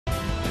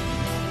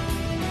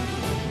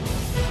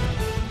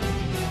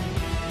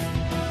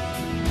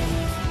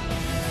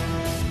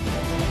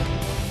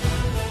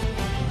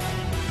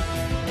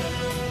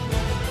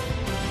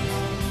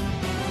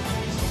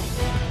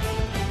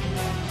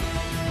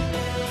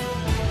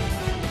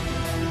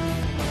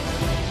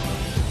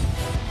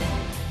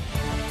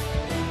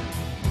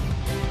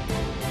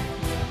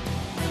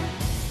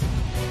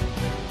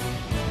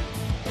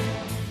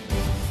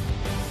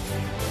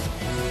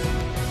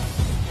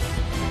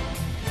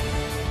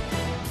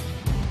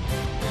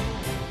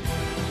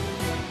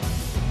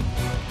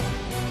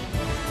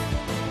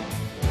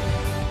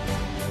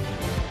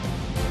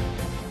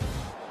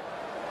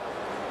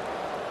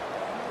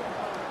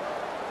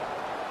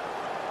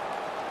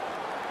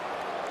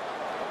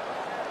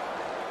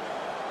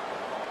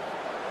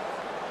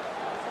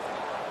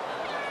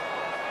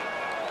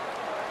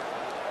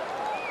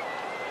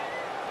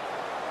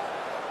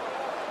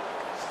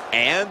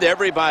And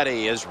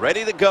everybody is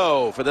ready to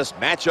go for this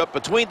matchup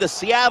between the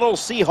Seattle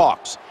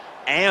Seahawks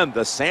and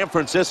the San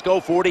Francisco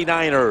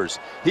 49ers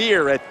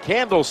here at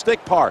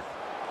Candlestick Park.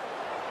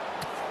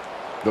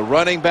 The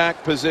running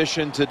back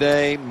position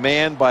today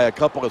manned by a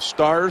couple of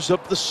stars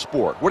of the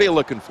sport. What are you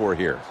looking for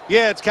here?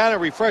 Yeah, it's kind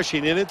of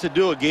refreshing, isn't it, to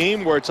do a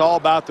game where it's all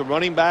about the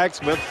running backs.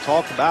 We have to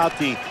talk about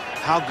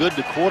how good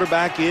the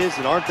quarterback is,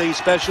 and aren't they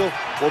special?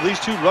 Well, these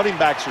two running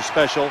backs are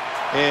special,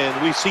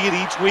 and we see it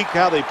each week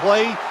how they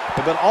play,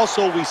 but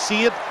also we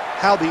see it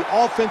how the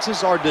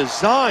offenses are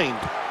designed.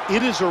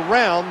 It is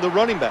around the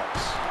running backs.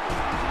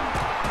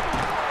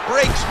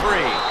 Breaks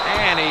free,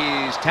 and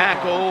he's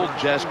tackled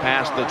just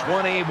past the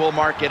 20. We'll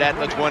mark it at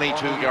the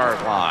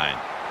 22-yard line.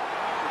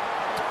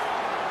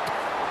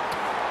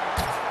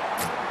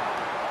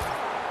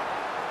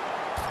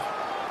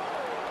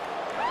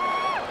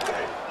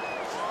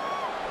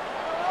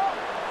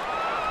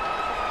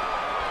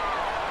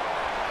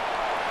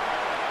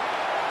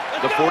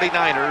 The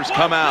 49ers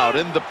come out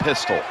in the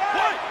pistol.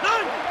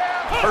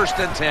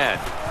 1st and 10.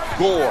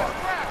 Gore.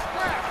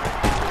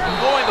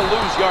 Going to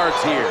lose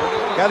yards here.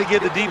 Got to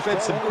give the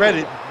defense some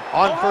credit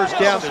on 1st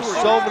down. There's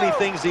so many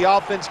things the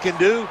offense can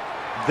do.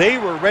 They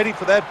were ready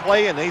for that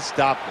play, and they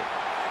stopped it.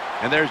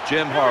 And there's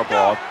Jim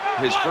Harbaugh.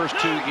 His first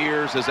 2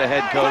 years as a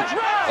head coach,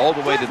 all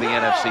the way to the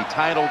NFC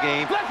title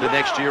game. The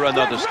next year,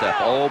 another step,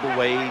 all the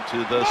way to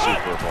the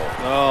Super Bowl.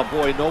 Oh,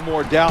 boy, no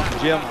more doubt in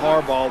Jim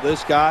Harbaugh.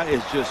 This guy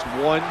is just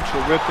one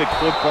terrific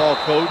football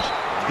coach.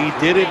 He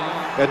did it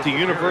at the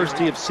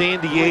University of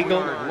San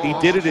Diego. He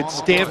did it at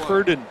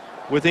Stanford and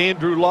with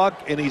Andrew Luck,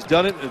 and he's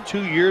done it in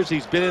 2 years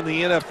he's been in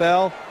the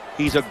NFL.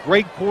 He's a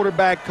great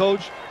quarterback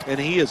coach, and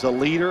he is a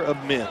leader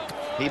of men.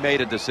 He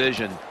made a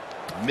decision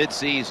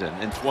mid-season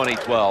in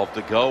 2012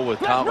 to go with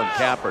Colin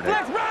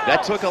Kaepernick.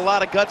 That took a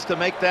lot of guts to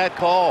make that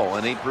call,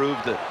 and he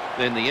proved that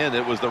in the end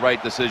it was the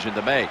right decision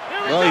to make.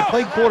 Well, he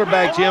played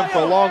quarterback, Jim, for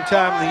a long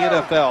time in the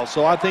NFL,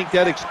 so I think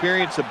that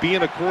experience of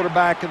being a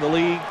quarterback in the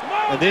league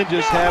and then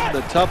just having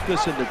the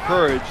toughness and the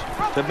courage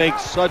to make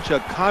such a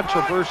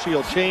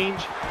controversial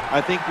change,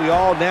 I think we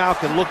all now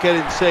can look at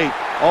it and say,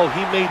 oh,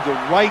 he made the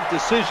right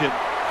decision.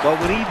 But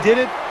when he did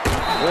it,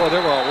 boy,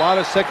 there were a lot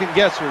of second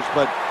guessers,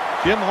 but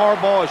Jim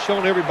Harbaugh has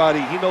shown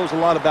everybody he knows a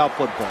lot about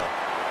football.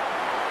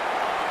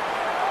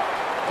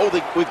 Oh,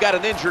 we've got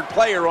an injured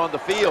player on the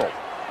field.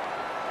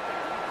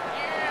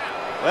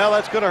 Well,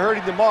 that's going to hurt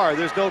him tomorrow.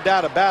 There's no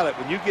doubt about it.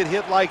 When you get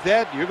hit like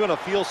that, you're going to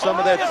feel some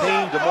of that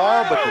pain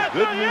tomorrow. But the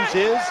good news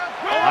is,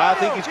 I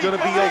think he's going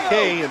to be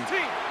okay. And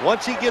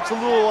once he gets a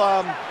little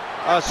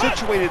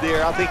situated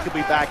there, I think he'll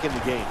be back in the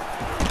game.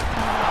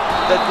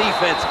 The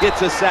defense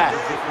gets a sack.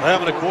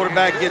 Having a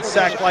quarterback get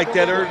sacked like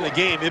that early in the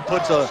game, it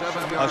puts a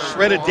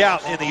shred of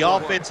doubt in the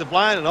offensive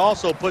line, and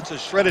also puts a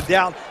shred of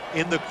doubt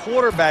in the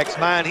quarterback's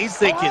mind. He's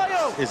thinking,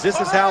 is this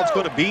how it's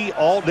going to be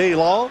all day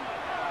long?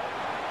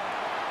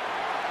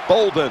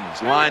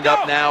 Bolden's lined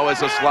up now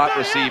as a slot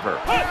receiver.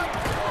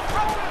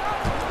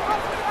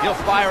 He'll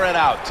fire it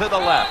out to the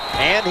left,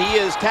 and he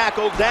is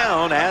tackled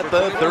down at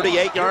the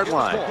 38-yard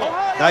line.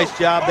 Nice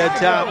job that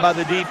time by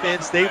the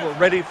defense. They were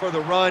ready for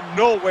the run,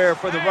 nowhere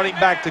for the running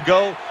back to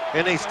go,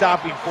 and they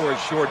stopped him for a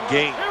short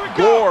gain.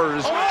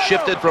 Gore's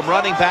shifted from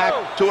running back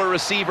to a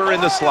receiver in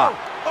the slot.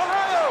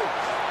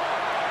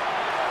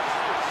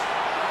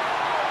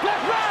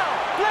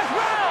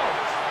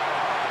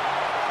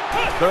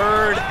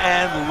 Third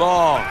and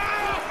long.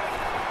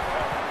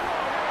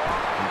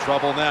 In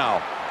trouble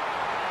now.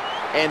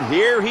 And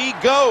here he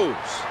goes.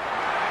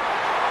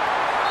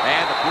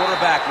 And the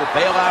quarterback will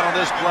bail out on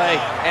this play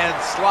and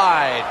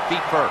slide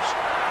feet first.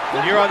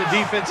 When you're on the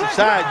defensive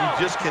side,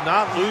 you just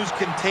cannot lose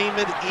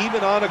containment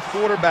even on a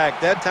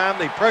quarterback. That time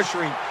they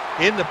pressure him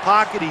in the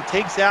pocket. He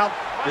takes out.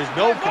 There's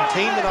no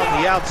containment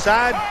on the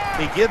outside.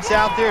 He gets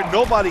out there.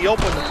 Nobody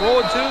open to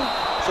throw it to.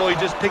 So he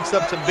just picks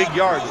up some big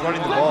yards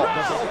running the ball.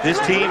 This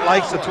team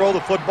likes to throw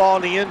the football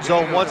in the end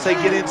zone once they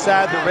get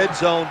inside the red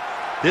zone.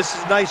 This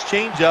is a nice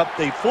changeup.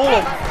 They fool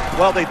them.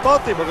 Well, they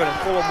thought they were going to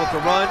fool them with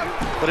the run,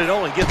 but it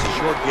only gets a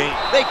short gain.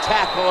 They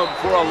tackle him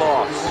for a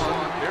loss.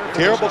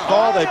 Terrible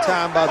call that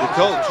time by the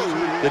coach.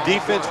 The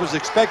defense was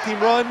expecting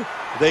run.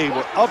 They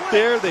were up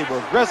there. They were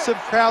aggressive,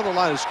 crowd the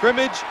line of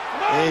scrimmage,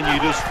 and you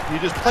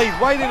just played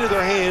right into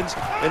their hands,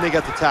 and they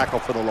got the tackle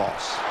for the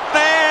loss.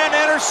 And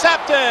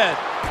intercepted.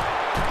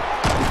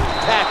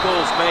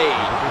 Tackles made.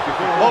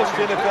 Most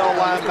NFL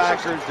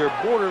linebackers, they're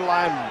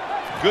borderline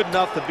good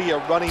enough to be a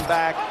running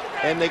back,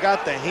 and they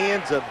got the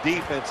hands of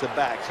defensive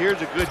backs.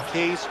 Here's a good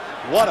case.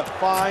 What a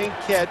fine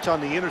catch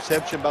on the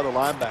interception by the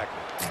linebacker.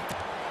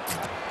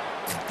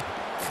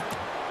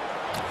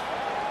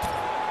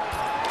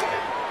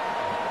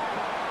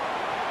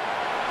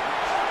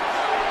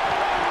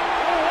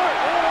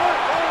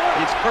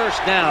 It's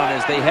first down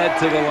as they head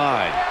to the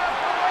line.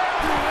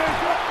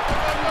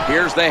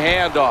 Here's the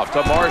handoff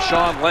to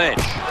Marshawn Lynch.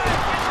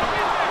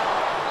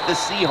 The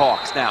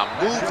Seahawks now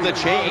move the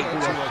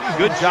chains.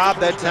 Good job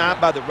that time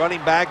by the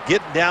running back,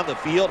 getting down the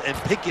field and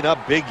picking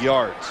up big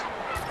yards.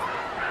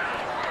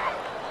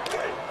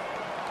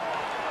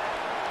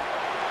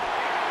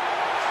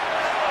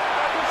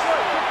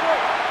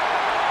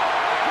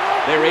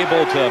 They're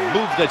able to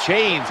move the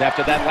chains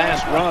after that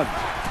last run.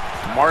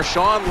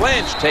 Marshawn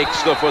Lynch takes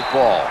the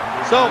football.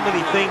 So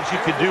many things you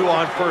can do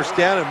on first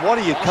down, and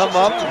what do you come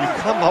up? You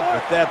come up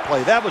with that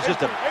play. That was just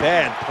a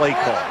bad play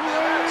call.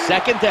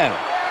 Second down.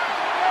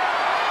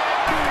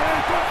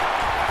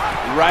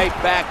 Right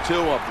back to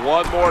him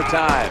one more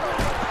time.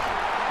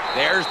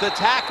 There's the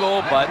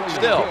tackle, but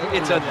still,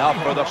 it's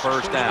enough for the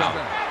first down.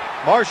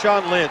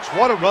 Marshawn Lynch,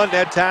 what a run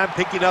that time,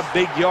 picking up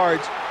big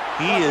yards.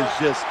 He is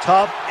just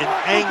tough and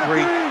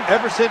angry.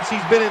 Ever since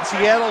he's been in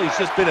Seattle, he's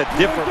just been a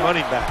different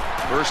running back.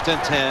 First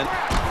and 10.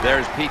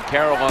 There's Pete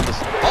Carroll on the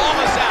ball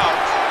is out.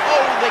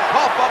 Oh, they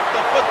cough up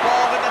the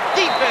football, and the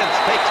defense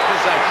takes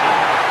possession.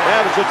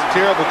 That was just a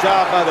terrible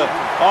job by the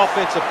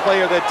offensive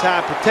player that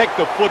time. Protect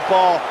the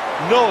football.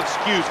 No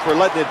excuse for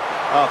letting it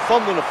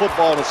fumbling the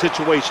football in a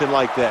situation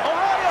like that.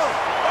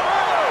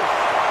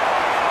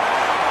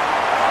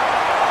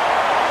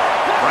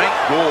 Frank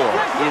Gore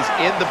is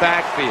in the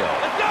backfield.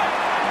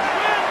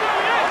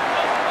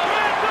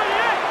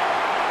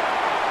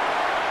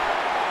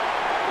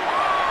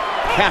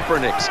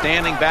 Kaepernick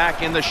standing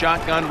back in the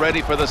shotgun,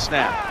 ready for the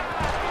snap.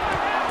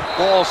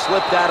 Ball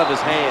slipped out of his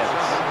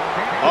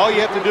hands. All you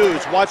have to do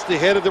is watch the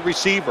head of the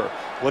receiver.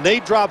 When they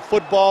drop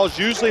footballs,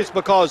 usually it's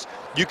because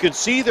you can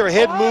see their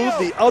head move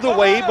the other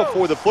way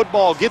before the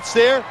football gets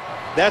there.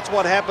 That's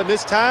what happened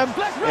this time,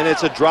 and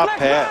it's a drop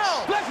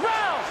pass.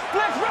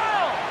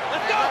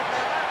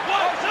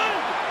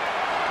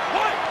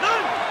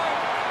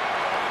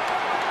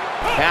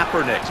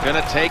 Kaepernick's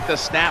going to take the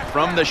snap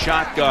from the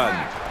shotgun.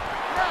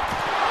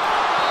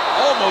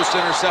 Almost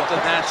intercepted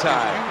that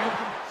time.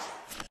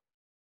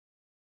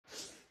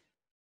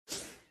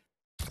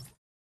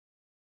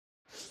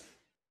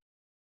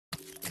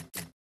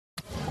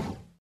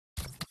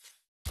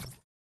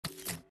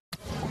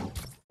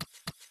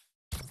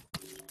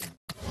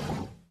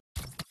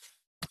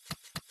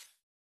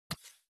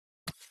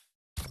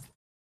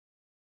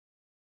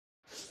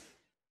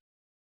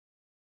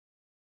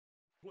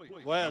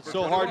 Well, it's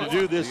so hard to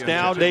do this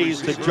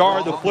nowadays, to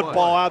jar the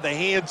football out of the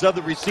hands of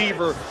the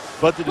receiver,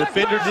 but the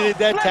defender did it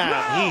that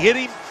time. He hit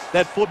him,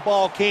 that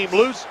football came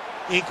loose,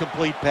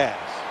 incomplete pass.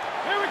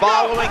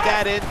 Following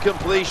that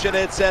incompletion,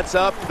 it sets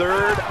up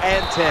 3rd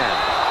and 10.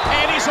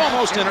 And he's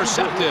almost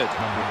intercepted.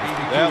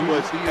 That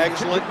was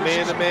excellent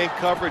man-to-man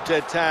coverage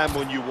that time.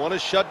 When you want to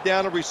shut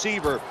down a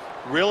receiver,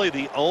 really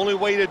the only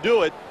way to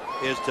do it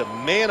is to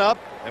man up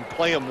and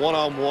play him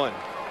one-on-one.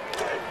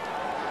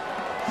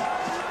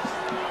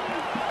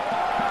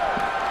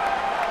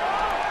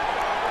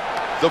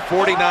 The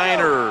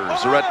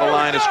 49ers are at the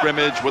line of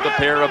scrimmage with a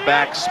pair of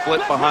backs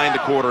split behind the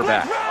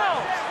quarterback.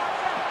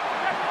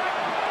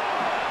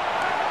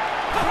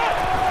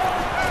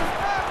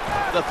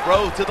 The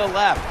throw to the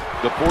left.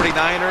 The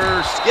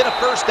 49ers get a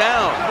first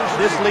down.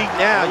 This league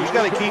now, you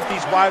got to keep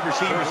these wide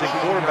receivers and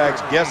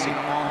quarterbacks guessing.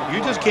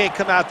 You just can't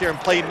come out there and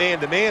play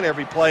man-to-man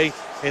every play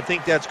and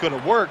think that's going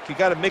to work. You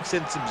got to mix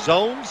in some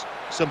zones,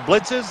 some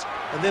blitzes,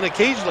 and then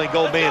occasionally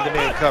go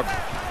man-to-man coverage.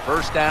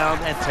 First down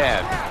and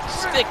 10.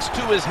 Sticks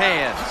to his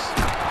hands,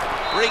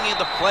 bringing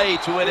the play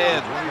to an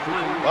end.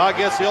 Well, I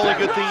guess the only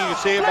good thing you can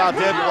say about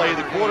that play,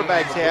 the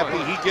quarterback's happy.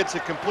 He gets a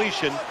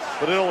completion,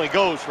 but it only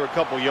goes for a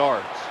couple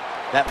yards.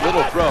 That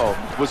little throw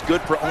was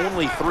good for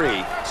only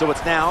 3, so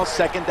it's now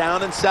 2nd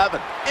down and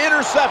 7.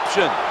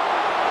 Interception.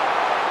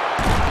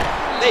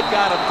 They've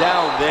got him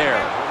down there.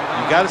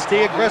 You got to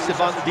stay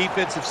aggressive on the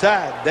defensive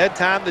side. That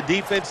time the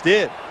defense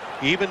did.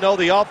 Even though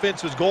the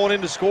offense was going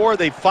in to score,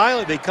 they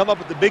come up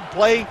with the big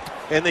play,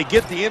 and they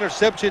get the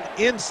interception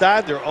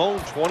inside their own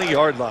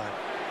 20-yard line.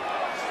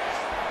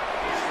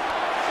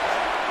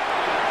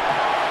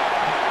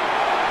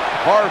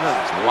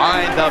 Harvin's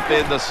lined up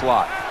in the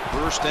slot.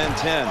 1st and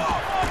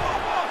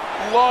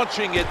 10.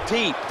 Launching it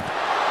deep.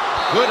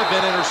 Could have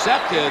been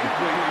intercepted.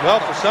 Well,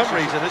 for some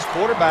reason, this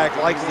quarterback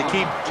likes to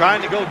keep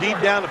trying to go deep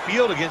down the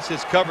field against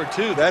this cover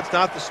 2. That's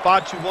not the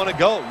spot you want to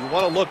go. You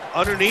want to look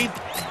underneath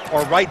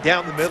or right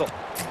down the middle.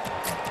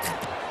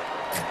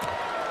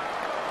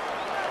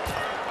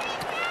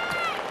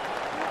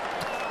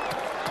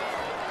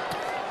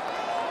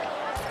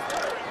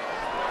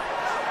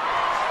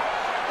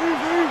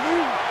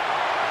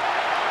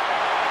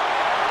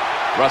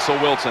 Russell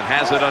Wilson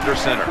has it under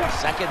center.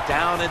 2nd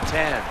down and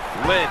 10.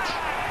 Lynch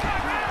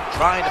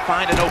trying to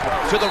find an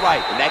opening to the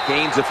right, and that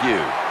gains a few.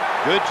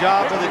 Good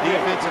job of the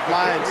defensive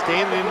line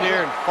standing in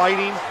there and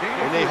fighting,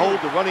 and they hold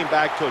the running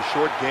back to a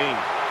short gain.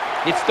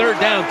 It's 3rd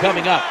down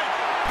coming up.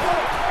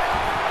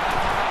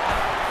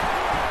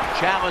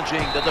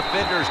 Challenging the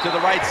defenders to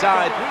the right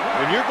side.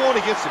 When you're going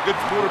against a good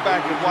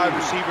quarterback and wide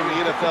receiver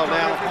in the NFL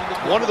now,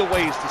 one of the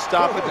ways to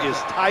stop it is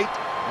tight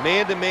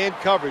man-to-man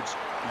coverage.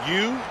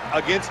 You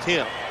against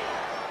him.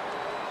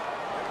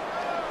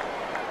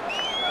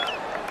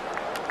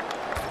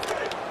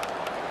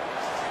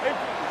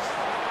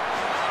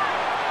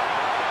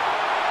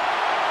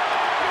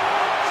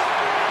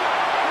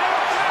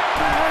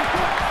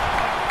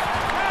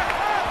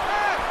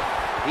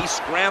 He's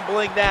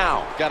scrambling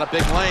now. Got a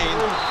big lane.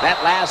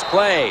 That last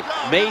play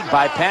made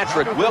by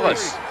Patrick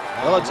Willis.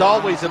 Well, it's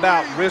always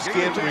about risk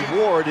and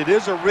reward. It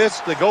is a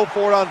risk to go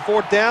for it on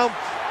 4th down.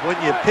 When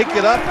you pick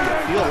it up, you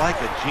feel like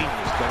a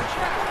genius, don't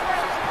you?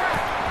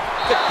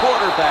 The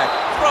quarterback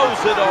throws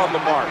it on the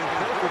mark.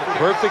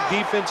 Perfect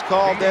defense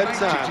call that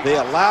time. They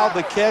allowed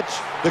the catch.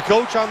 The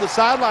coach on the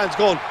sidelines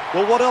going,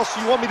 well, what else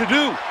do you want me to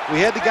do? We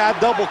had the guy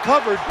double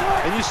covered,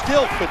 and you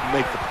still couldn't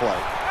make the play.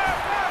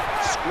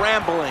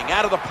 Scrambling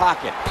out of the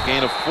pocket.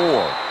 Gain of 4.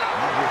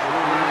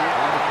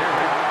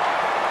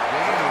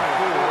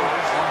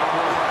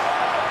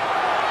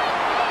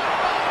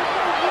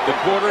 The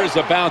quarter is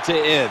about to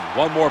end.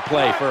 One more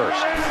play first.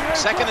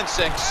 2nd and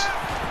 6.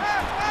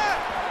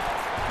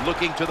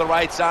 Looking to the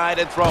right side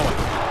and throwing.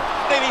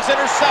 And he's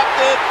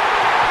intercepted.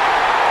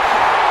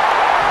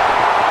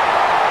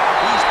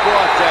 He's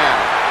brought down.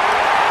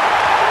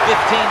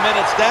 15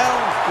 minutes down,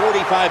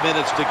 45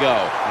 minutes to go.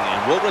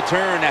 And we'll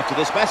return after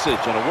this message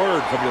and a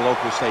word from your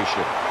local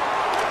station.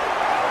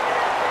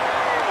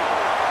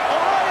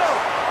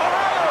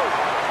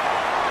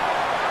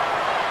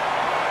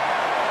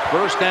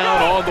 First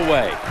down on the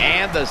way.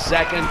 And the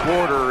second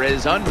quarter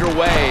is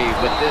underway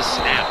with this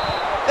snap.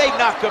 They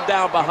knock him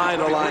down behind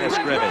the line of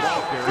scrimmage.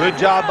 Good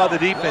job by the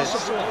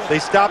defense. They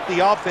stopped the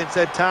offense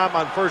that time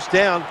on 1st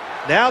down.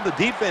 Now the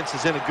defense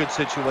is in a good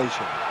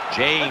situation.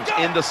 James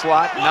in the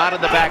slot, not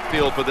in the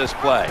backfield for this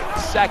play.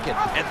 2nd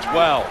and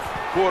 12.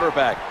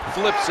 Quarterback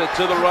flips it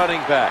to the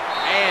running back.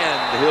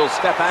 And he'll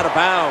step out of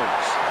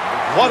bounds.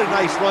 What a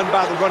nice run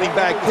by the running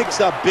back.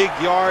 Picks up big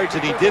yards,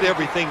 and he did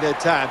everything that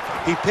time.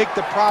 He picked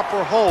the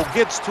proper hole,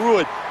 gets through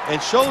it,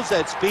 and shows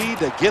that speed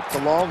to get the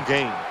long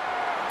gain.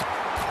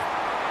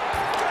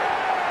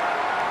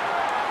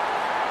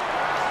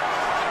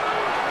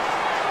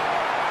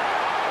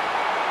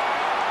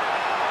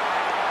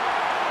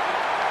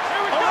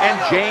 And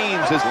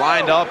James is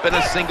lined up in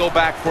a single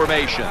back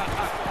formation.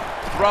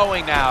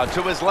 Throwing now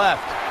to his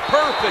left.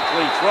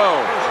 Perfectly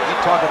thrown. You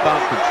talk about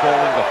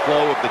controlling the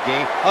flow of the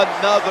game.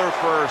 Another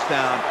first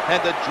down,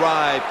 and the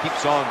drive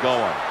keeps on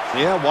going.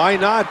 Yeah, why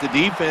not? The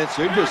defense,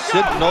 they're just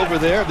sitting over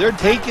there. They're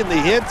taking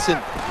the hits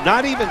and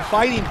not even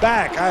fighting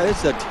back.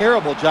 This is a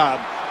terrible job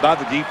by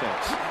the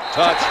defense.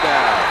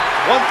 Touchdown.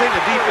 One thing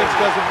the defense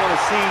doesn't want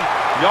to see,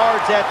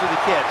 yards after the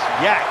catch.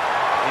 Yak.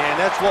 And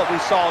that's what we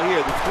saw here.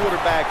 The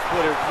quarterback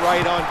put it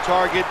right on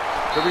target.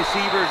 The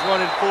receiver is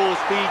running full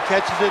speed,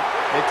 catches it,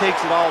 and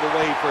takes it all the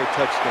way for a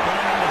touchdown.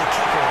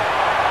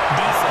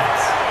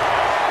 Defense.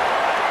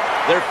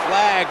 They're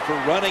flagged for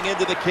running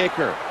into the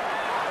kicker.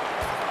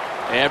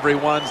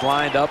 Everyone's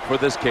lined up for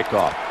this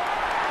kickoff.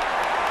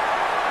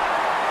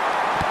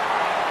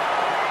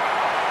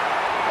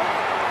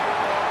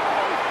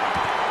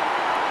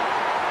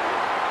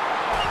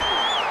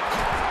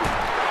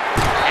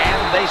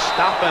 And they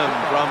stop him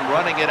from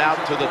running it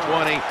out to the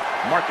 20.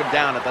 Mark him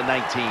down at the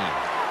 19.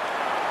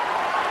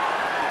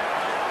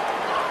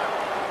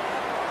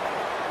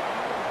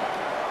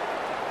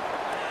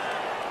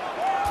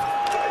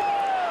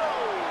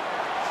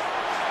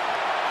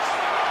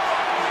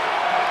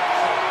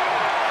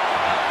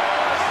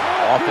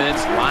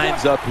 Offense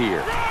lines up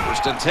here.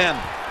 1st and 10.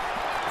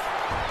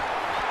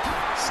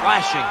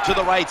 Slashing to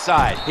the right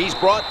side. He's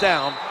brought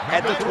down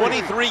at the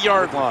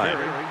 23-yard line.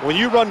 When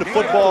you run the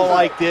football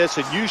like this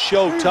and you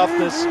show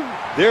toughness,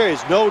 there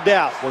is no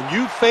doubt when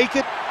you fake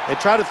it and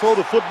try to throw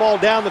the football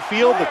down the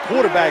field, the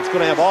quarterback's going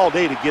to have all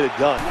day to get it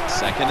done.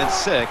 2nd and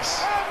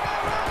 6.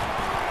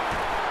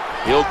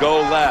 He'll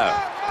go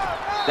left.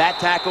 That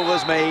tackle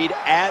was made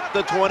at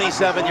the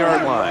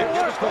 27-yard line.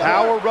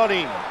 Power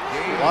running.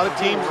 A lot of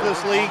teams in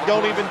this league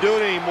don't even do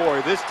it anymore.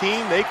 This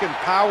team, they can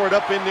power it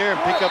up in there and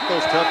pick up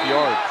those tough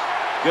yards.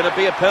 Going to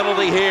be a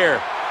penalty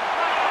here.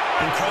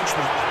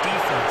 Encroachment,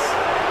 defense.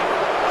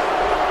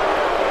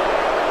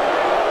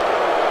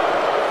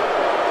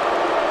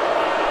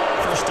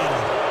 First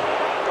down.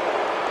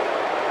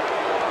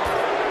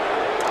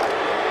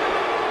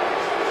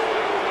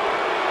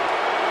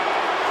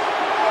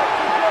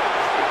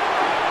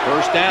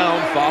 First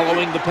down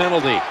following the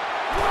penalty.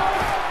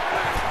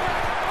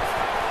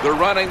 They're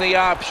running the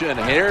option.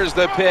 Here's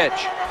the pitch.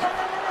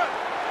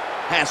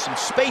 Has some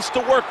space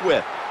to work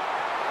with.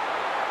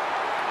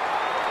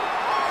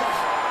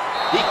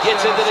 He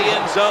gets into the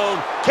end zone,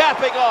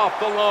 capping off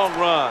the long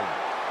run.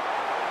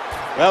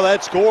 Well,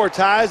 that score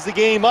ties the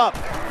game up.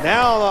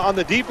 Now on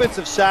the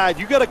defensive side,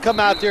 you got to come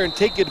out there and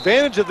take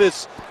advantage of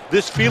this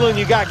feeling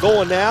you got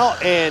going now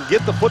and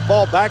get the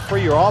football back for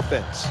your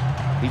offense.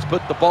 He's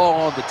put the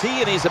ball on the tee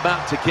and he's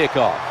about to kick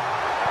off.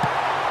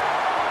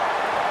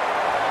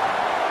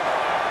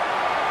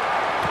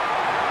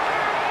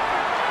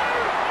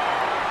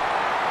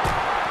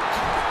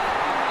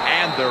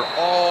 And they're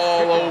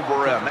all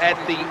over him at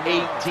the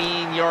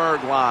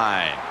 18-yard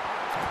line.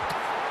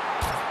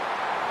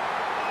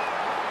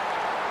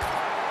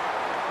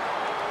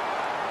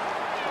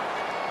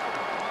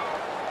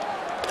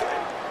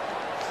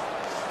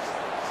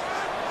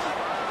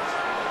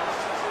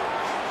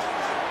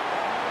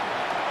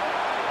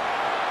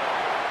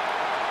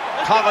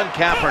 Colin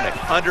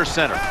Kaepernick under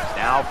center.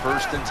 Now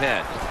 1st and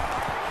 10.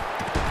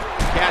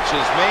 catch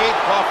is made,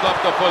 coughed up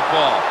the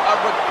football. A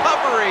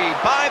recovery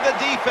by the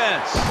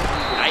defense.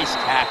 Nice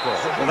tackle.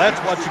 Well, that's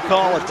what you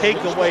call a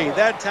takeaway.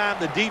 That time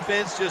the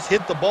defense just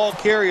hit the ball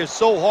carrier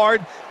so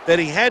hard that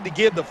he had to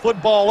give the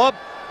football up,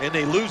 and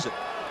they lose it.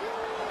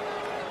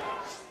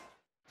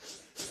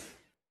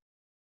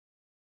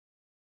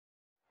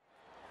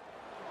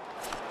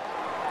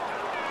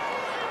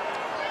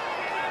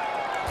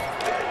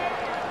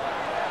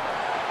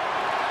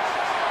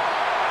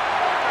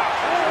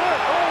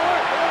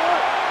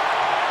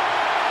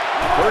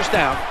 First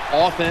down,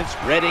 offense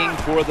readying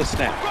for the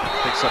snap.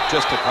 Picks up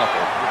just a couple.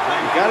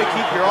 You got to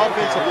keep your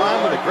offensive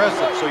lineman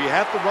aggressive, so you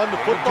have to run the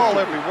football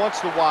every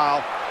once in a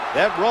while.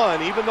 That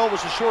run, even though it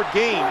was a short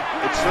game,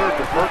 it served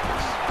a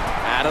purpose.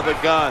 Out of the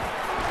gun.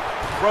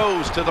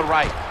 Throws to the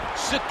right.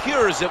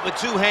 Secures it with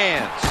two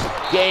hands.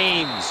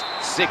 Gains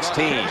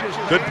 16.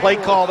 Good play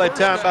call that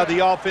time by the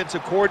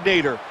offensive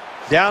coordinator.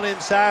 Down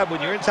inside, when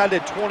you're inside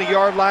that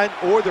 20-yard line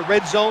or the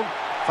red zone,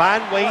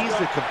 find ways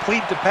to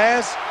complete the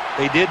pass.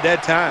 They did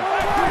that time.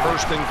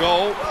 First and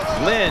goal.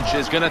 Lynch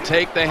is going to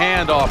take the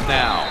handoff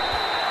now.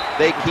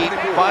 They keep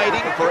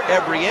fighting for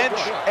every inch,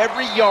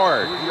 every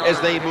yard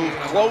as they move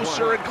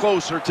closer and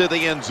closer to the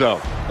end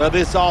zone. Now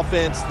this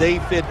offense, they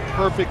fit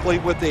perfectly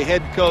with the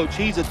head coach.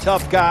 He's a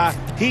tough guy.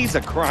 He's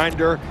a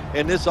grinder.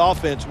 And this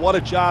offense, what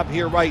a job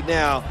here right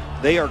now.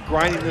 They are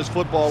grinding this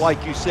football,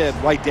 like you said,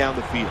 right down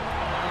the field.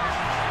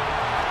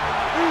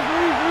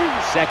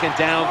 Second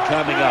down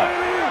coming up.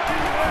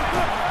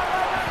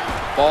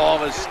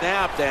 Ball is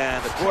snapped,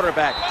 and the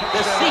quarterback, the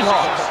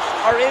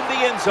Seahawks, are in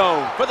the end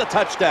zone for the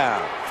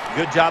touchdown.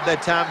 Good job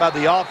that time by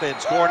the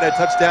offense, scoring that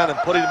touchdown and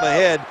putting them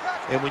ahead.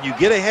 And when you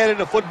get ahead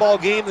in a football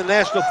game in the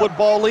National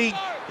Football League,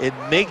 it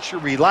makes you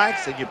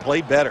relax and you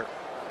play better.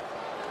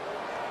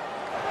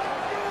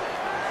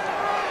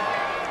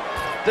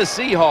 The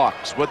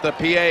Seahawks with the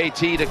PAT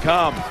to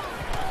come.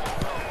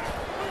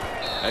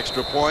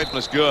 Extra point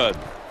was good.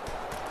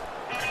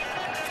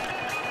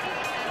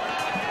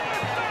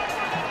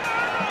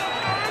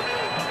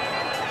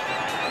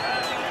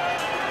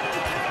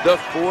 The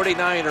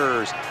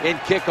 49ers in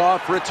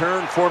kickoff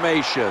return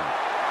formation.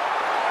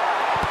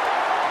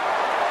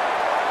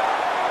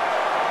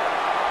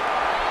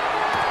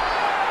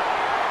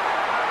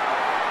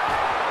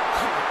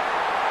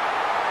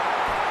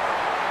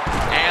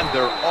 And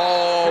they're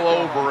all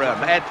over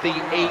him at the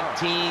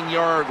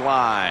 18-yard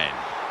line.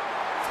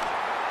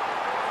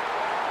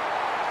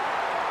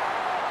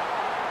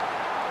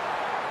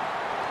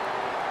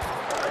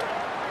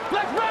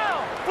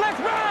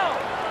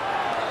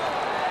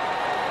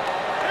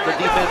 The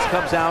defense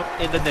comes out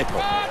in the nickel.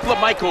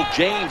 LaMichael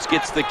James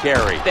gets the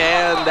carry,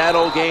 and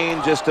that'll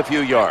gain just a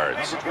few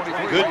yards.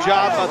 Good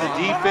job by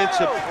the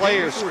defensive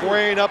player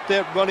squaring up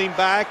that running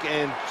back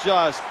and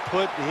just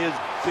putting his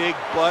big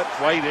butt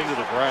right into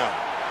the ground.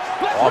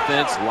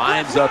 Offense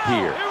lines up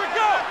here.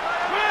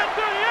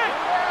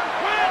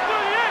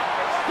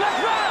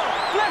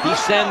 He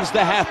sends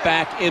the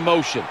halfback in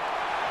motion.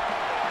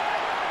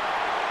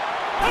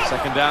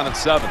 Second down and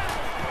 7.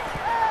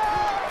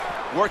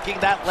 Working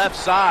that left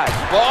side.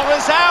 Ball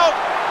is out.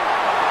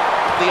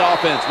 The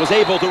offense was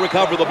able to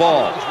recover the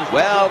ball.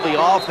 Well,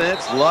 the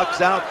offense lucks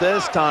out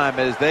this time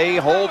as they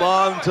hold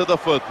on to the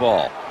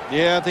football.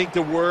 Yeah, I think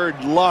the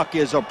word luck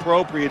is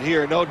appropriate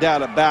here, no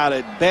doubt about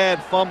it.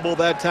 Bad fumble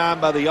that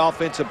time by the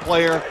offensive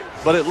player,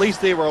 but at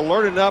least they were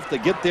alert enough to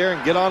get there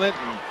and get on it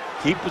and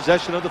keep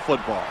possession of the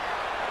football.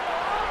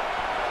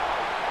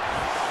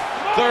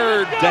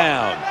 Third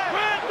down.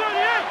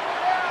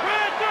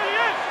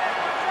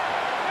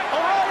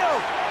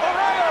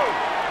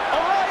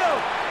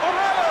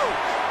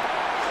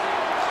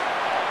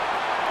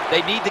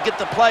 They need to get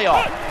the play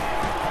off.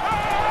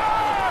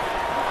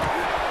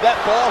 That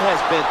ball has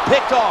been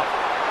picked off.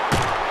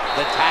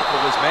 The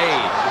tackle was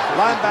made.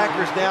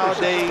 Linebackers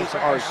nowadays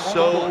are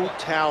so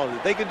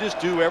talented. They can just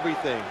do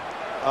everything.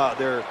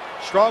 They're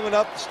strong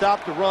enough to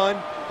stop the run,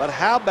 but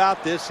how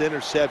about this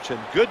interception?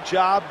 Good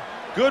job,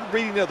 good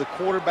reading of the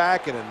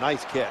quarterback, and a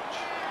nice catch.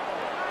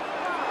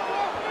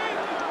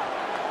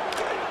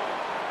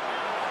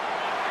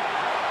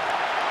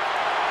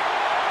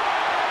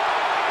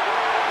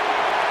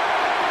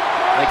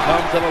 They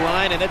come to the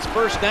line, and it's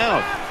first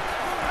down.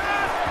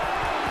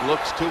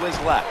 Looks to his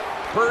left.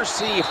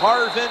 Percy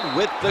Harvin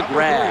with the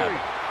grab.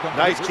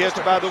 Nice catch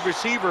by the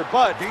receiver,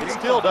 but it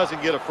still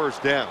doesn't get a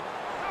first down.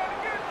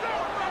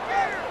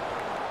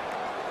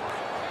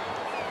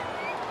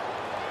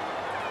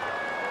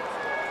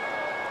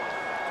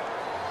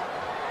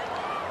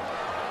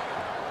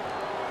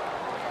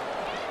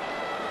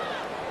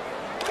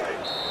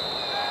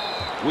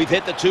 We've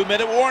hit the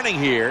 2-minute warning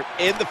here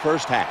in the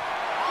first half.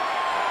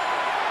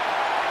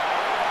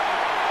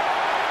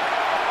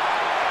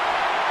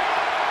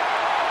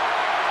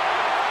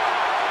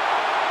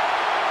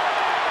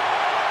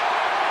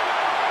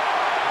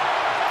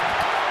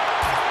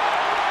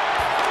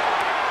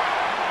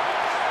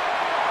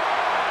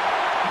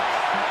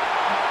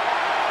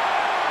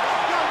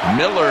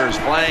 Miller's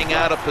playing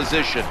out of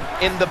position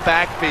in the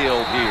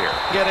backfield here.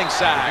 Getting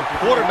sacked.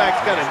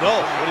 Quarterback's got to know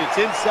when it's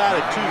inside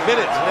of 2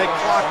 minutes and that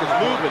clock is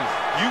moving,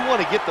 you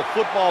want to get the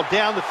football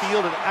down the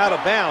field and out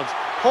of bounds.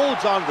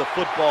 Holds on to the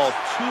football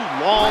too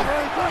long,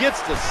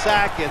 gets the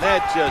sack, and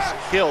that just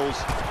kills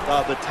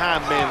the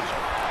time management.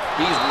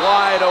 He's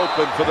wide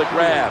open for the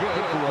grab.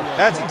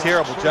 That's a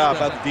terrible job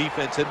by the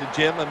defense in the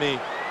gym. I mean,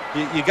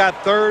 you got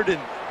third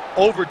and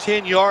over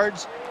 10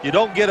 yards. You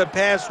don't get a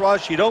pass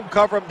rush. You don't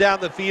cover them down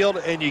the field,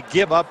 and you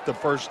give up the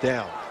first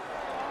down.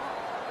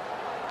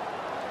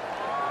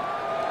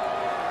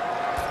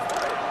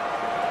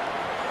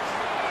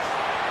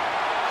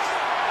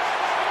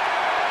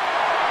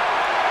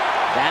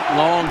 That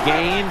long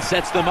gain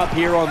sets them up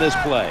here on this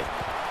play.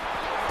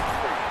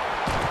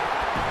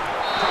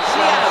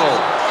 Seattle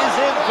is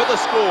in for the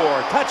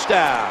score.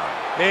 Touchdown.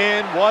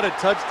 Man, what a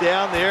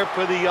touchdown there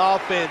for the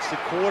offense. The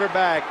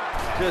quarterback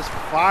just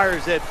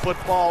fires that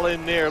football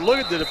in there. Look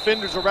at the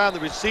defenders around the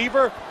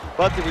receiver,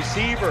 but the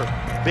receiver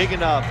big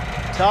enough,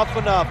 tough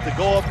enough to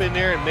go up in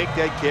there and make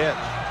that catch.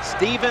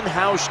 Stephen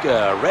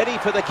Hauschka ready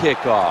for the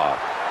kickoff.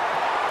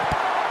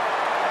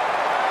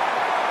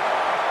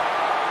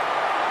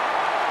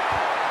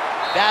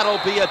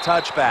 That'll be a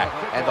touchback,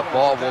 and the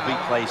ball will be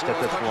placed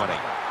at the 20.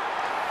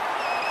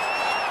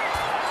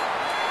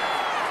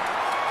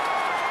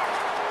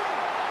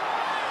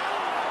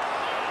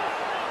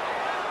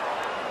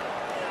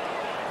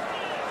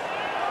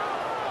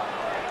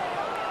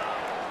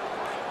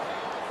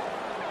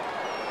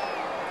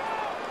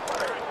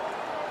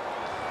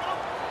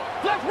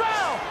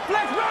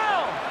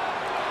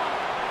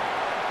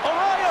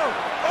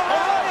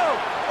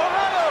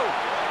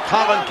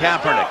 Colin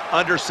Kaepernick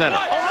under center.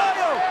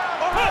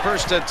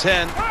 First and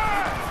 10.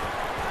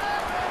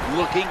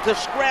 Looking to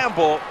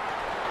scramble.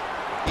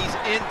 He's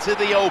into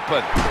the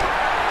open.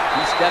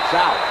 He steps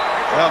out.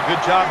 Well,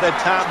 good job that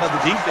time by the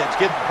defense,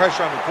 getting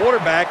pressure on the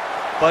quarterback,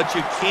 but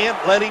you can't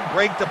let him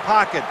break the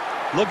pocket.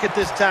 Look at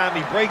this time.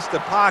 He breaks the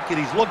pocket.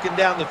 He's looking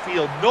down the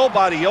field.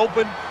 Nobody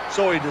open,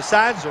 so he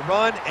decides to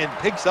run and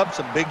picks up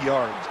some big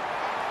yards.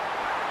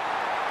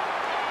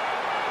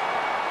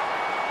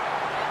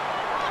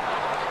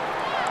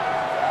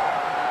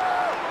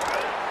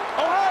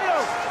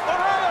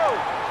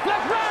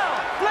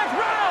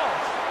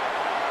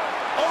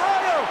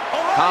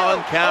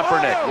 Colin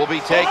Kaepernick will be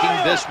taking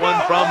this one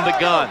from the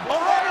gun.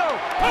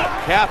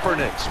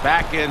 Kaepernick's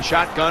back in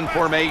shotgun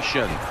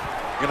formation.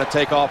 Going to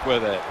take off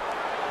with it.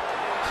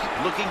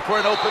 Looking for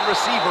an open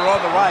receiver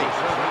on the right.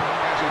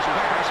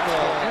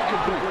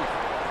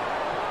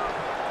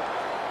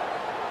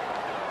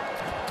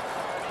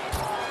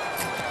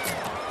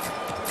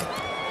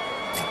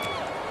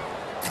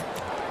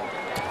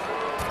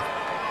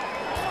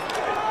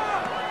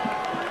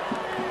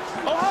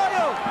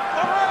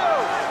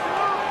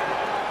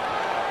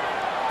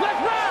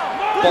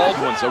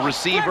 Baldwin's a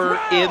receiver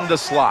in the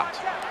slot.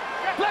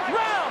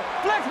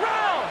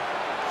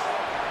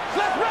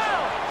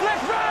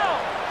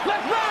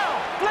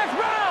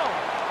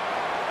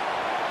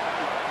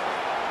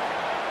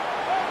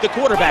 The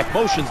quarterback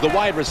motions the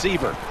wide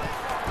receiver.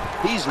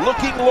 He's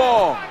looking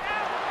long.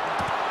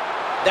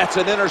 That's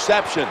an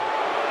interception. In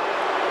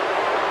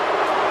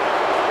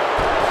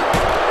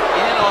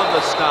on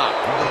the stop.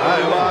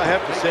 I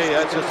have to say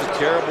that's just a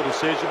terrible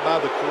decision by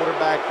the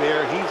quarterback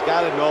there. He's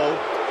got to know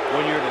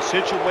when you're in a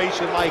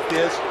situation like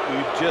this, you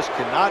just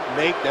cannot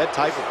make that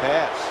type of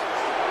pass.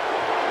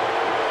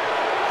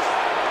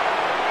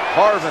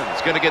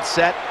 Harvin's going to get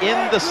set in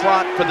the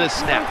slot for this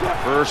snap.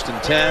 First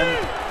and 10.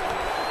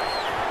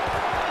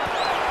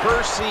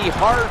 Percy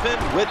Harvin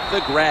with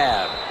the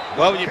grab.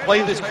 Well, when you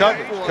play this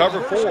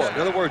cover 4. In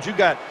other words, you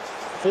got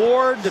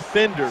 4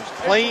 defenders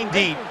playing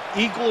deep,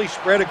 equally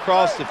spread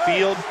across the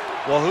field.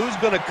 Well, who's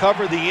going to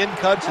cover the in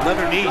cuts and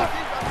underneath?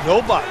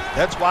 Nobody.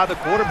 That's why the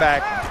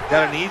quarterback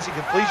got an easy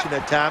completion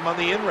that time on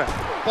the in route.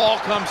 Ball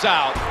comes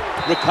out.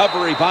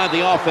 Recovery by the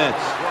offense.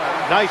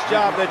 Nice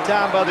job that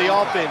time by the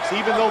offense.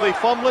 Even though they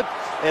fumbled it,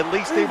 at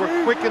least they were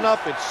quick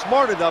enough and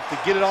smart enough to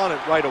get it on it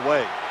right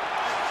away.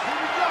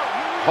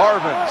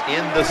 Harvin's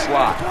in the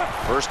slot.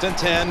 First and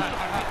 10.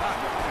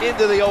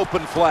 Into the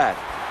open flat.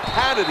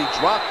 How did he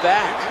drop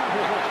that?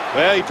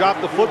 Well, he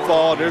dropped the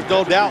football. There's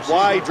no doubt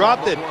why he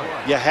dropped it.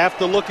 You have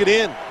to look it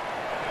in.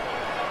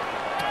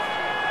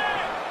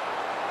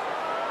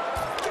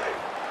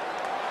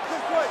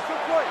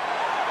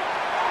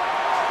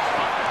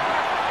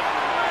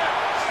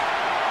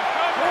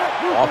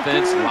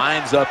 Offense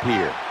lines up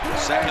here.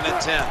 Second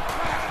and 10.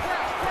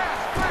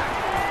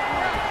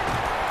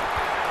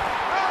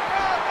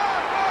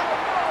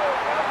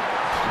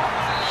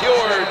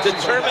 Pure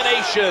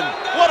determination.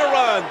 What a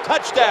run.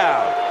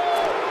 Touchdown.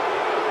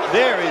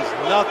 There is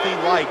nothing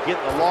like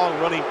getting a long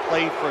running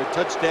play for a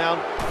touchdown.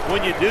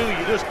 When you do,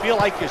 you just feel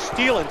like you're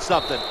stealing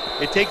something.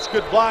 It takes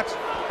good blocks,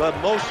 but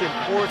most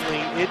importantly,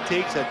 it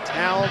takes a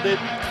talented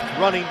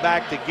running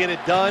back to get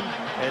it done,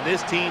 and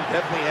this team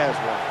definitely has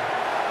one.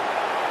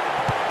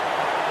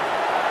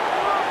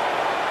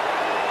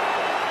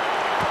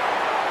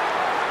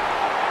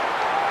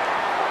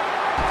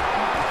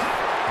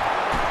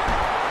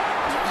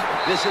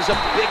 This is a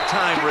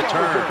big-time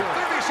return.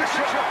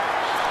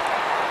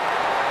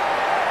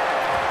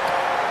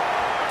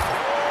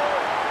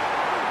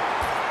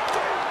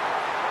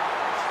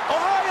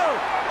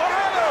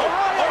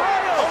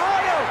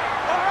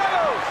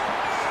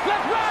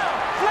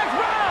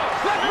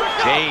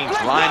 James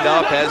lined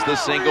up as the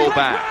single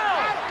back.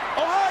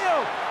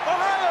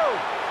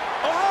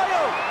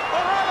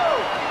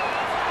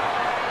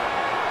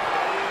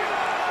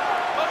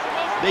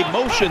 They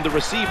motioned the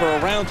receiver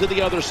around to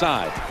the other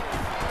side.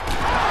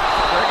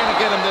 They're going to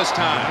get him this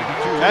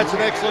time. That's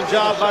an excellent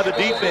job by the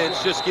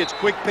defense. Just gets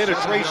quick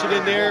penetration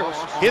in there,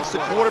 hits the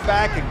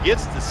quarterback, and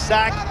gets the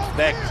sack.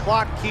 That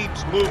clock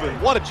keeps moving.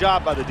 What a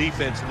job by the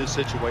defense in this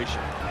situation.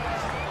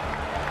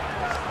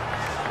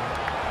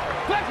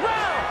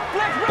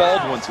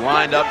 Baldwin's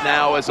lined up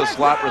now as a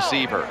slot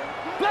receiver.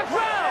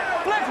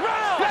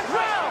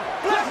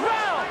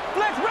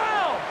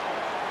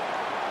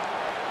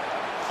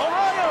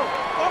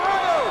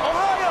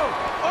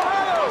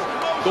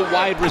 The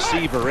wide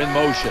receiver in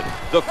motion.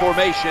 The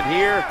formation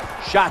here,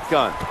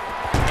 shotgun.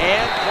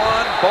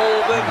 Anquan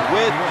Bolden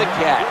with the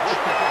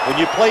catch. When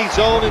you play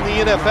zone in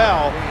the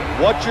NFL,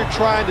 what you're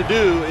trying to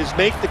do is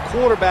make the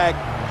quarterback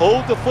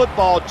hold the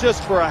football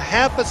just for a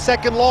half a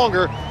second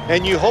longer,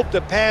 and you hope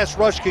the pass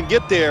rush can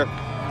get there.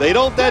 They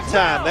don't that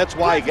time. That's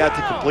why he got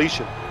the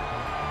completion.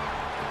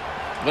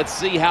 Let's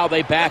see how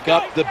they back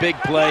up the big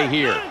play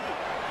here.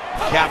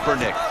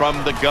 Kaepernick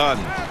from the gun.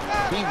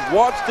 He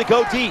wants to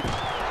go deep.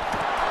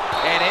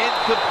 An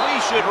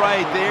incompletion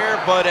right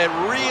there, but it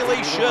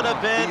really should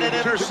have been an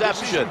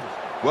interception.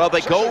 Well,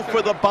 they go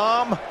for the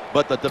bomb,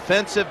 but the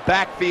defensive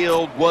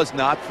backfield was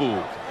not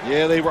fooled.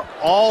 Yeah, they were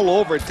all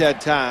over it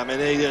that time,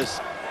 and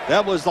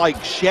that was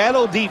like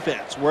shadow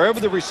defense. Wherever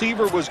the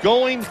receiver was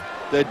going,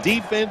 the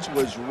defense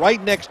was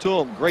right next to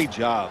him. Great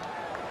job.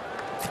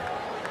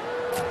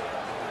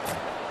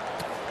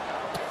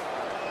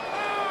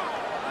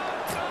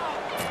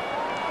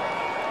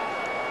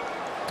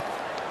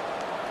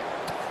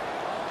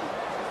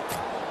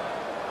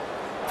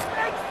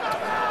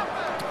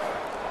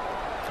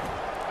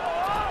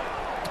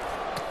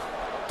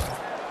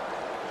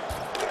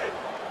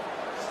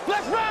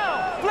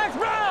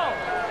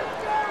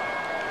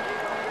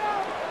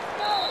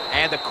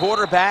 And the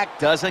quarterback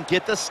doesn't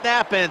get the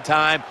snap in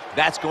time.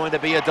 That's going to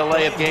be a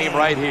delay of game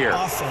right here.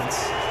 Offense.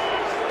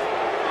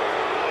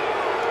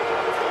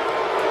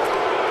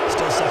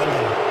 Still 7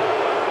 down.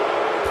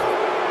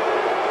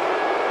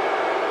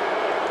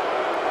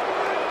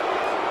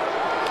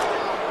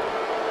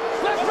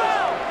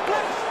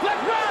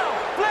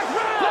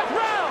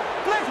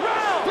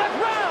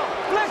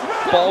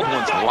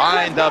 Baldwin's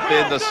lined up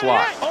in the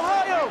slot.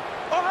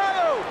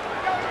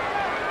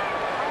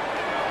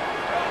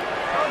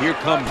 Here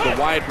comes the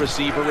wide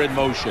receiver in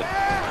motion.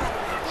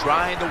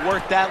 Trying to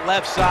work that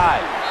left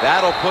side.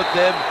 That'll put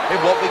them in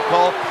what we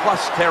call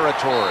plus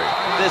territory.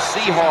 The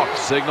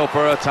Seahawks signal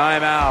for a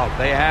timeout.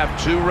 They have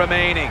 2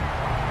 remaining.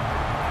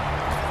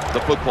 The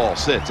football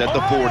sits at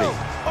the 40.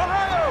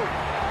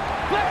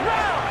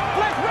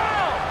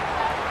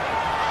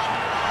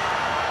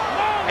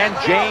 And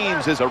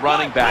James is a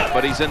running back,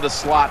 but he's in the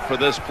slot for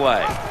this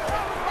play.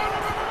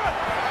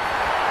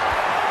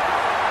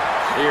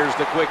 Here's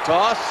the quick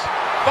toss.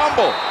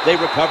 Fumble. They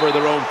recover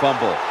their own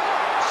fumble.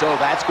 So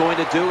that's going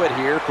to do it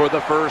here for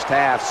the first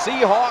half.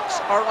 Seahawks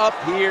are up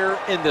here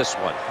in this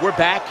one. We're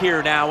back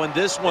here now in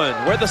this one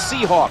where the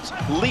Seahawks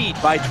lead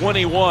by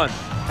 21.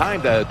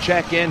 Time to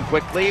check in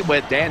quickly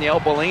with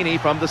Danielle Bellini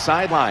from the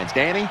sidelines.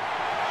 Danny?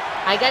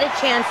 I got a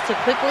chance to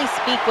quickly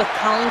speak with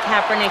Colin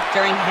Kaepernick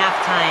during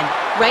halftime.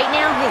 Right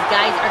now, his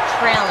guys are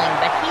trailing,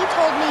 but he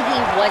told me he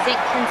wasn't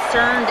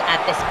concerned at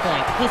this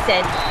point. He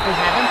said, we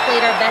haven't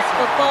played our best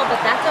football,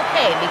 but that's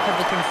okay because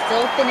we can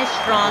still finish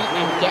strong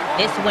and get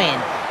this win.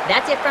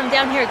 That's it from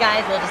down here,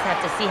 guys. We'll just have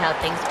to see how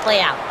things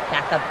play out.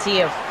 Back up to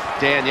you.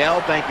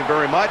 Danielle, thank you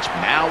very much.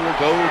 Now we'll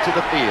go to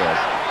the field.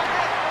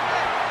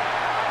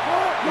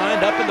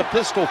 Lined up in the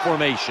pistol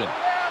formation.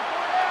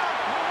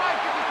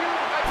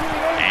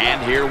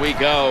 And here we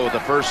go, the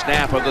first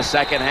snap of the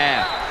second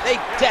half. They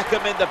deck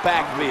him in the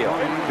backfield.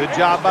 Good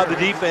job by the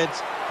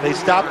defense. They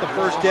stopped the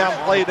first down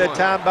play that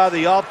time by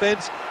the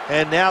offense,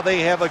 and now they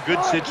have a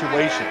good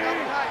situation.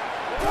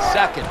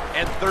 2nd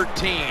and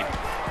 13.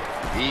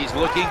 He's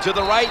looking to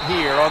the right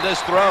here on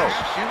this throw.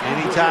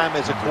 Anytime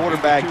as a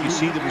quarterback you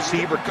see the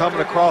receiver coming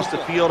across the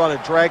field on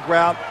a drag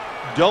route,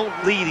 don't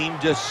lead him,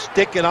 just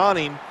stick it on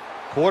him.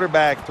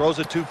 Quarterback throws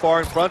it too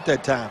far in front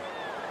that time.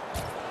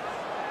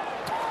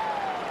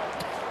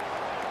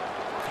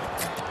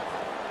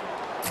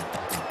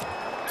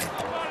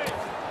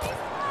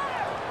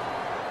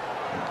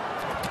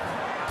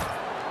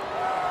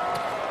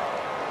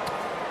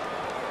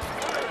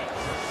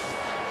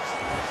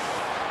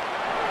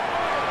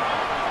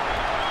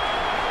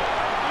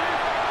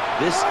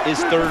 This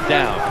is 3rd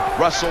down.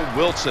 Russell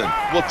Wilson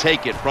will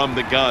take it from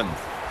the gun.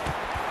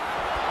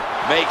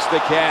 Makes the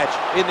catch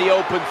in the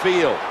open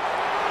field.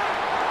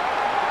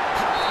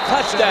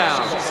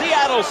 Touchdown,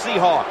 Seattle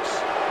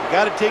Seahawks. You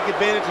got to take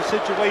advantage of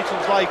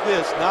situations like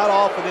this. Not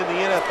often in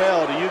the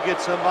NFL do you get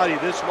somebody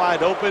this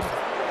wide open.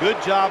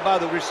 Good job by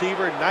the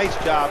receiver. Nice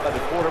job by the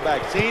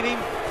quarterback seeing him.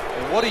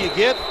 And what do you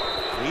get?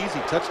 An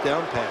easy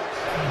touchdown pass.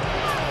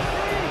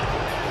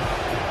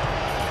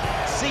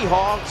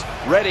 Seahawks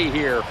ready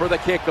here for the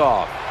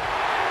kickoff.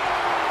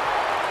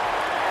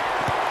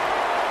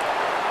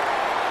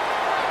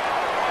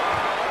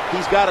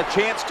 He's got a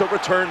chance to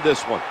return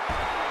this one.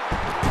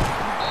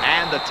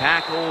 And the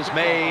tackle's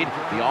made.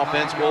 The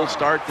offense will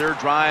start their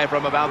drive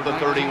from about the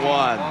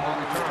 31.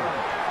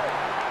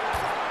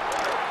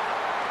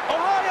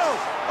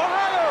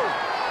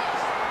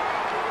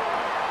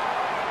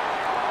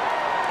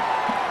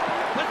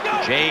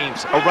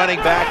 James, a running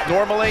back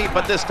normally,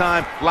 but this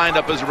time lined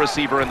up as a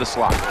receiver in the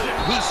slot.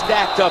 He's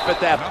stacked up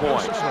at that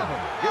point.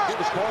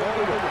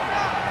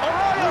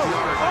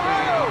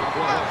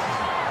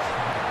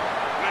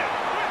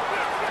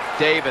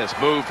 Davis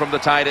moved from the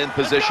tight end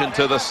position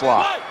to the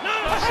slot.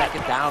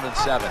 2nd down and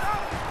 7.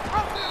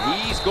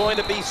 He's going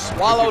to be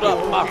swallowed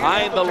up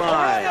behind the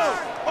line.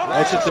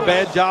 That's just a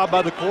bad job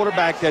by the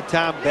quarterback that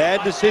time.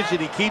 Bad decision.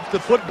 He keeps the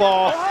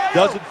football,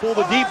 doesn't fool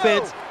the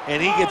defense,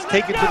 and he gets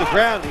taken to the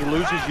ground. He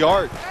loses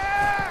yards.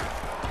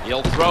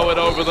 He'll throw it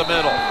over the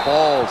middle.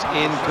 Ball's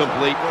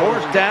incomplete.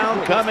 4th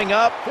down coming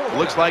up.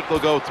 Looks like they'll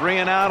go 3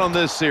 and out on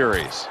this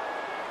series.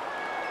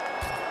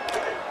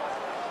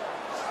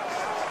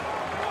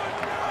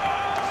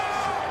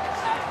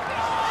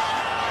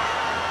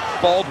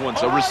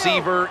 Baldwin's a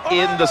receiver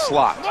in the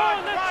slot.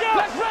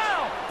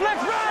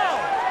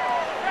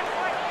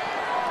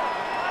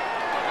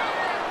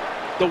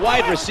 The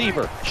wide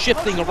receiver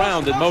shifting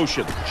around in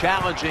motion,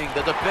 challenging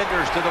the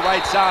defenders to the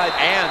right side,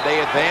 and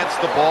they advance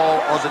the ball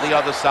onto the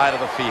other side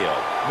of the field.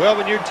 Well,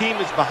 when your team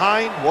is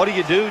behind, what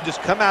do?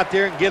 Just come out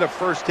there and get a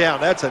 1st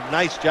down. That's a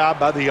nice job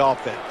by the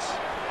offense.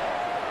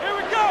 Here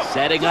we go.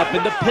 Setting up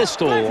in the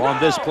pistol on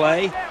this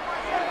play.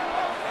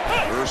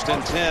 1st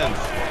and 10.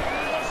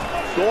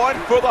 Going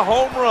for the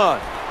home run.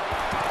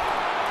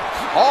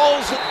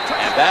 Hauls it,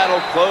 and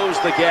that'll close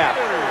the gap.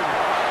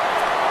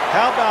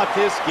 How about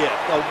this get?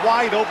 A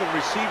wide open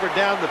receiver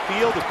down the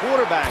field. The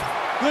quarterback,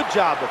 good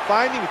job of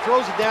finding him. He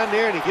throws it down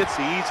there, and he gets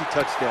the easy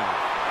touchdown.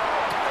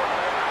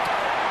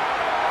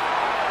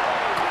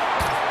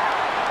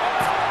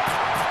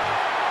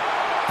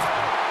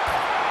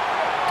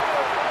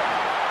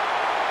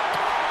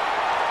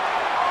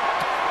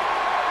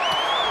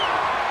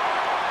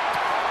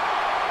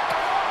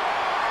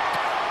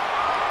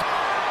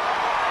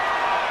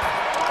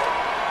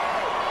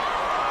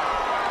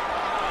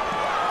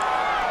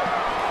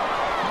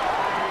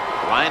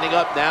 Lining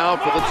up now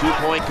for the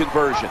 2-point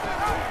conversion.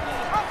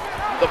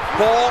 The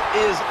ball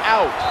is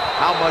out.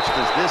 How much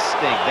does this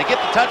sting? They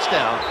get the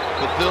touchdown,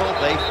 but Phil,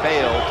 they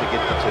fail to get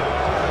the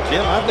 2.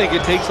 Jim, I think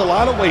it takes a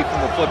lot away from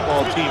the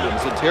football team. It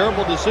was a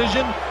terrible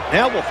decision.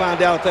 Now we'll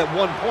find out if that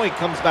 1 point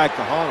comes back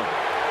to haunt them.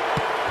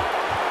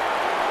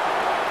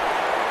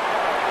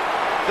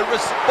 The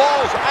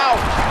ball's out.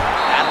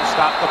 That'll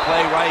stop the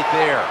play right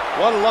there.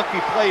 What a lucky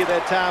play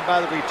that time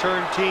by the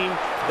return team.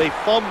 They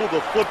fumble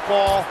the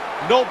football.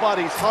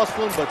 Nobody's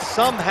hustling, but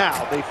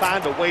somehow they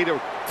find a way to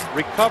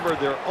recover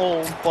their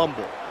own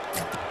fumble.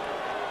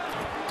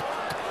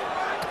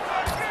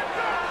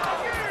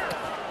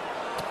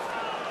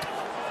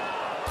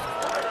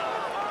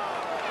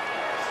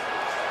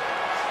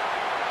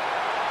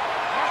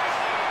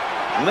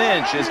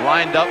 Lynch is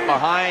lined up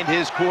behind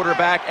his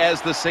quarterback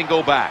as the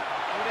single back.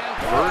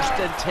 1st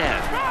and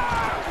 10.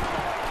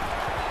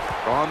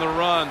 On the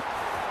run.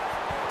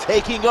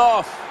 Taking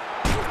off.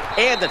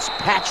 And it's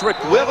Patrick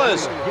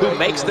Willis who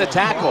makes the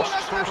tackle.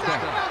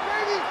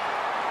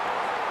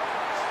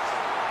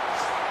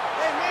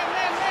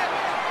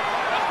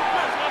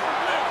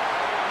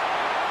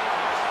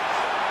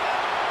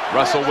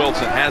 Russell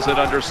Wilson has it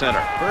under center.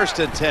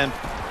 1st and 10.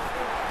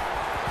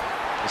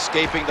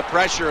 Escaping the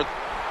pressure.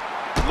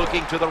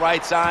 Looking to the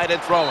right side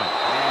and throwing.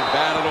 And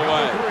batted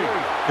away.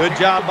 Good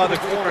job by the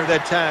corner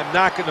that time,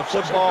 knocking the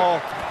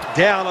football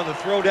down on the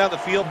throw down the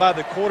field by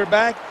the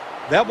quarterback.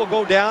 That will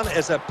go down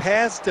as a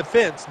pass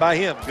defense by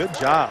him. Good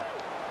job.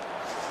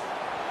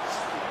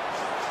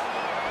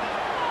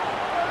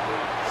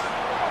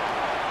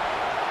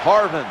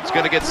 Harvin's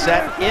going to get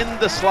set in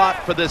the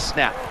slot for this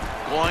snap.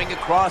 Going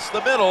across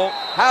the middle.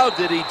 How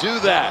did he do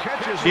that?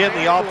 Jim,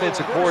 the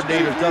offensive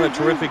coordinator, has done a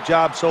terrific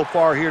job so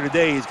far here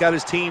today. He's got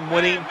his team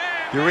winning.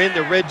 They're in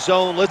the red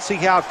zone. Let's see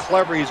how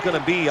clever he's going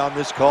to be on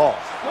this call.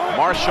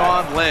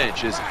 Marshawn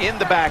Lynch is in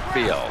the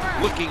backfield,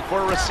 looking for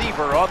a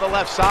receiver on the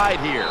left side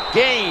here.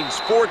 Gains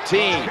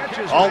 14.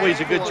 Always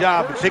a good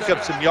job to pick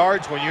up some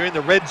yards when you're in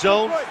the red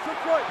zone.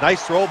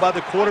 Nice throw by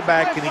the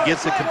quarterback, and he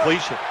gets the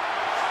completion.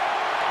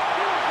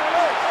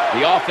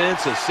 The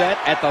offense is set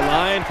at the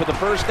line for the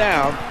 1st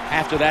down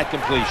after that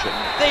completion.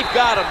 They've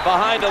got him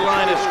behind the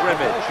line of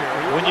scrimmage.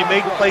 When you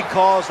make play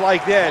calls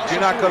like that, you're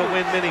not going to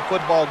win many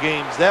football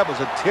games. That was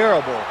a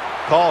terrible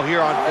call here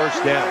on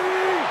 1st down.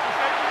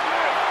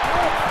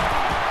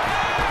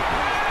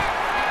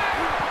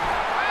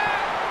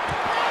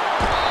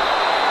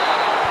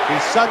 He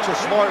such a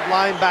smart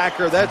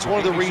linebacker. That's one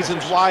of the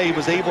reasons why he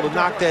was able to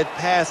knock that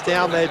pass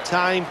down that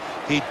time.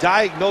 He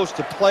diagnosed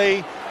the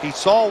play. He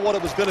saw what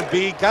it was going to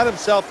be, got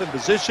himself in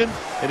position,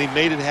 and he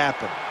made it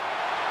happen.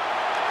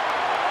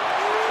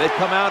 They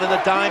come out in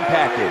the dime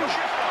package.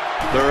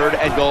 3rd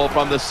and goal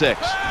from the 6.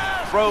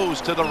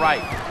 Throws to the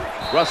right.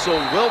 Russell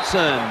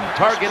Wilson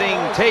targeting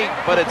Tate,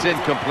 but it's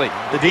incomplete.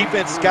 The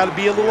defense has got to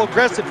be a little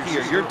aggressive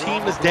here. Your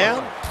team is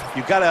down.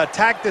 You've got to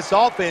attack this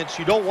offense.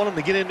 You don't want them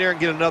to get in there and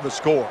get another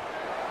score.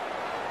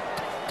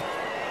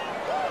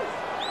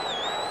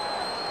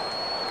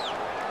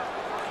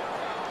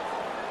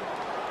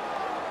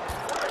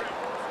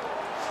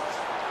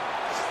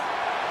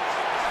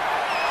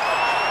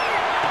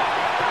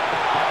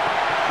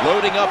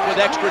 Loading up with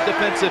extra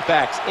defensive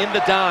backs in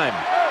the dime.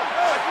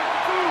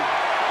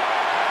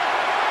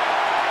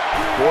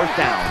 4th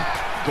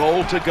down,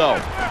 goal to go.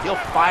 He'll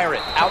fire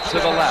it out to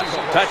the left.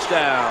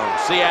 Touchdown,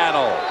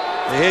 Seattle.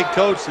 The head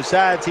coach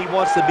decides he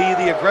wants to be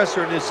the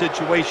aggressor in this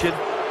situation.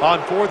 On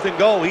 4th and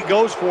goal, he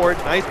goes for it.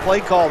 Nice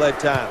play call that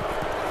time.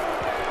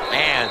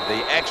 And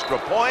the extra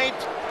point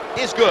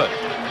is good.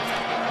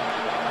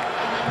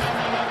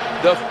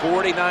 The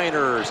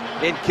 49ers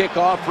in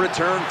kickoff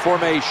return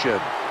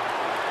formation.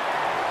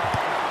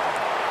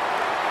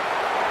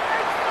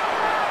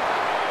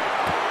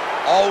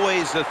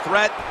 Always a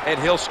threat, and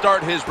he'll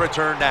start his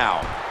return now.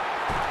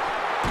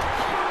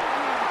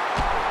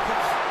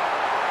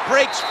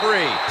 Breaks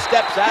free,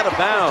 steps out of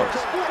bounds.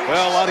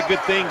 Well, a lot of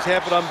good things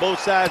happen on both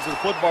sides of the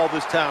football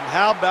this time.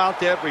 How about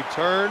that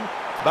return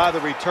by the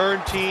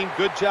return team?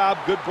 Good job,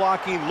 good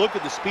blocking. Look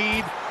at the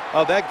speed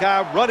of that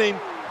guy running.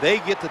 They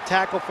get the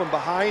tackle from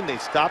behind. They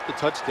stop the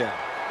touchdown.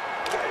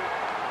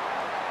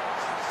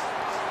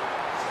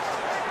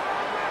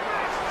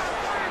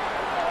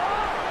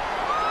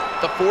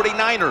 The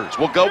 49ers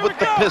will go with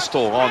the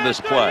pistol on this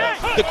play.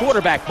 The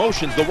quarterback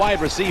motions the wide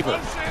receiver.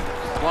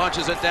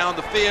 Launches it down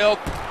the field.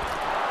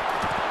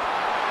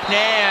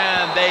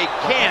 And they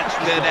can't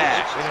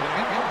connect.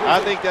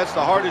 I think that's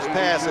the hardest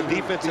pass a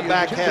defensive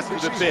back has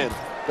to defend.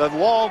 The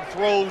long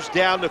throws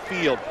down the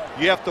field.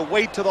 You have to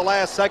wait till the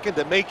last second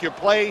to make your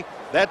play.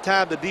 That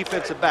time the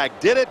defensive back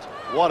did it.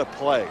 What a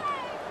play.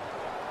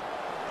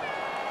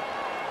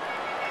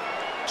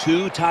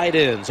 2 tight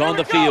ends on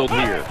the field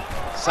here.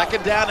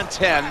 2nd down and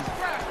 10.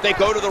 They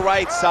go to the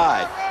right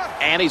side.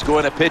 And he's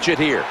going to pitch it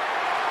here.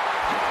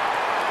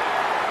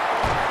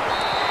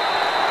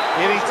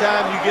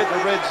 Anytime you get in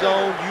the red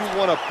zone, you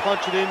want to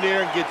punch it in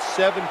there and get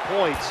 7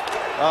 points.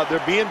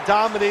 They're being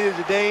dominated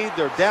today.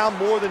 They're down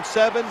more than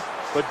 7,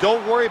 but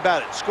don't worry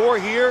about it. Score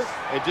here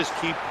and just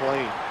keep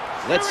playing.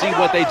 Let's see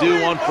what they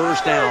do on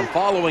 1st down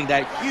following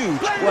that huge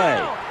play.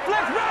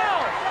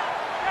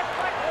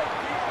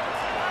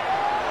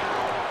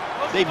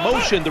 They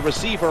motion the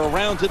receiver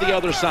around to the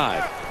other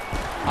side.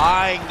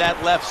 Eyeing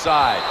that left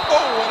side. Oh,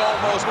 it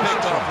almost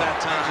picked off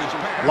that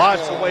time.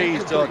 Lots of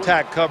ways to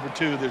attack cover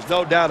 2. There's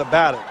no doubt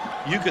about it.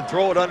 You can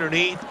throw it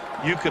underneath.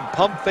 You can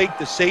pump fake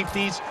the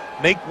safeties,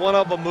 make one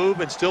of them move,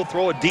 and still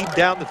throw it deep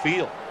down the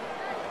field.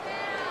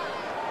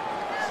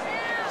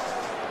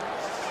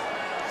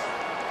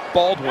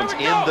 Baldwin's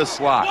in the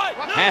slot.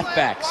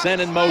 Halfback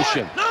sent in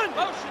motion.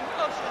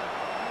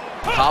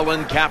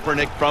 Colin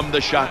Kaepernick from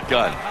the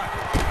shotgun.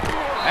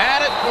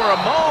 Had it for a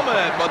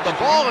moment, but the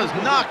ball is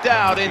knocked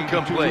out,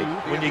 incomplete.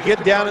 When you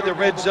get down in the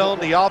red zone,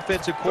 the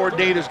offensive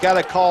coordinator's got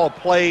to call a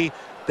play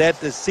that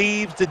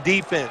deceives the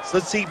defense.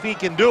 Let's see if he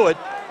can do it.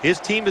 His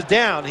team is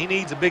down. He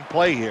needs a big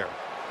play here.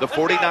 The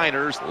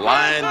 49ers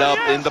lined up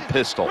in the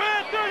pistol.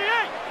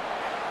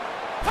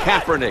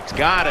 Kaepernick's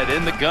got it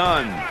in the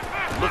gun.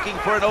 Looking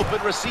for an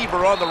open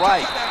receiver on the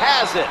right.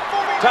 Has it.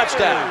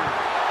 Touchdown.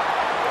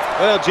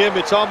 Well, Jim,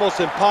 it's almost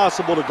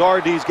impossible to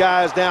guard these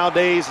guys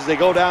nowadays as they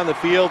go down the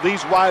field.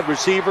 These wide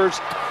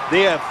receivers,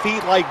 they have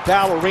feet like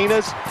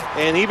ballerinas,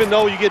 and even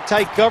though you get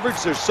tight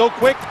coverage, they're so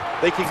quick,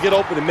 they can get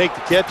open and make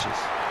the catches.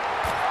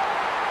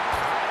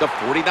 The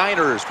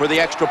 49ers for the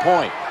extra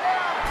point.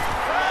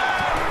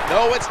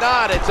 No, it's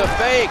not. It's a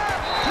fake.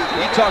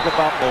 You talk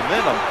about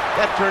momentum.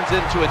 That turns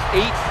into an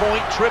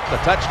 8-point trip, the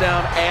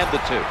touchdown and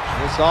the 2.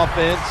 This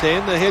offense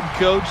and the head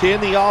coach and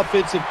the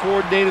offensive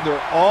coordinator,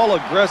 they're all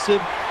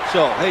aggressive.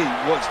 So, hey,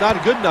 well, it's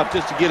not good enough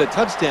just to get a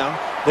touchdown.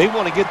 They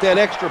want to get that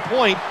extra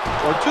point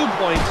or 2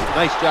 points.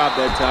 Nice job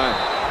that time.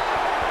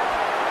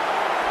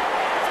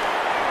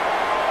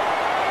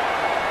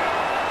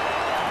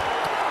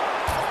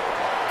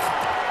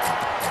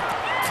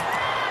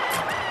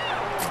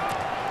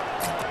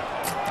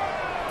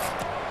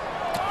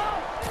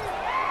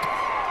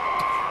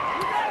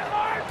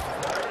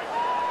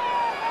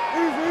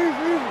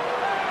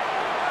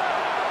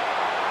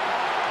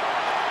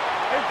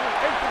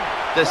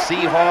 The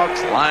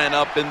Seahawks line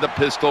up in the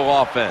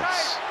pistol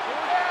offense.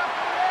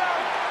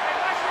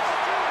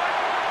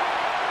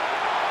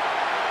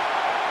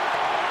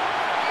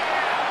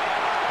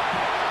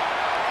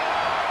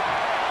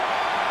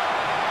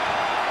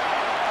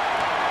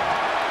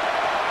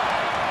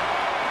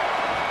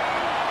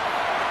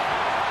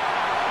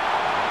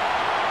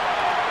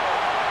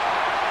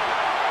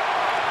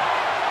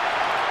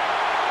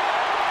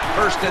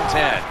 First and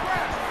 10.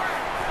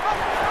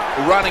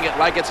 Running it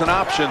like it's an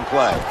option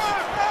play.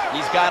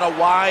 He's got a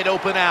wide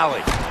open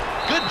alley.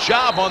 Good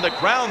job on the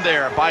ground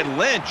there by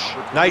Lynch.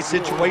 Nice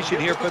situation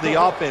here for the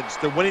offense.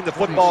 They're winning the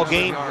football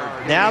game.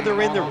 Now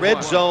they're in the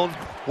red zone.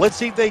 Let's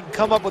see if they can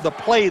come up with a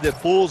play that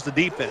fools the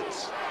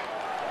defense.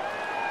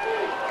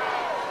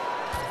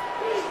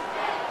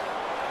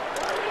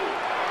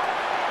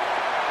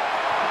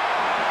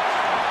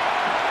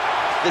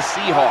 The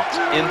Seahawks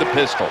in the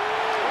pistol.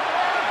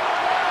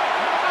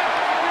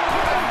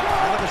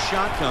 Out of the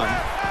shotgun.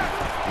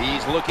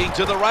 He's looking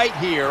to the right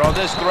here on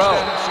this throw.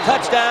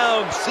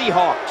 Touchdown,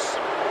 Seahawks.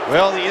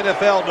 Well, the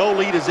NFL, no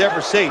lead is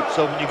ever safe.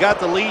 So when you got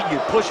the lead, you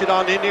push it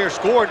on in there,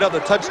 score another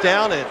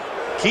touchdown, and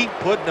keep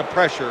putting the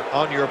pressure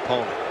on your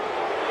opponent.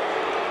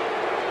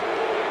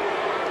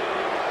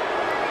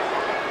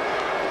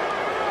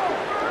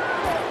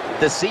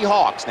 The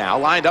Seahawks now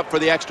lined up for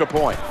the extra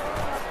point.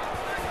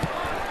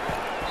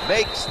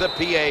 Makes the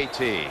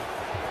PAT.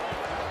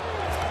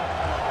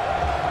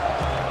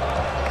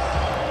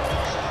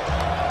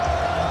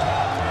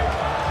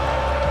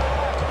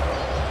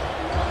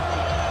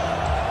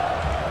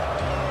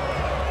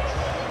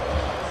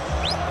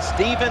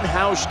 Steven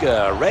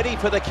Hauschka ready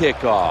for the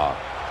kickoff.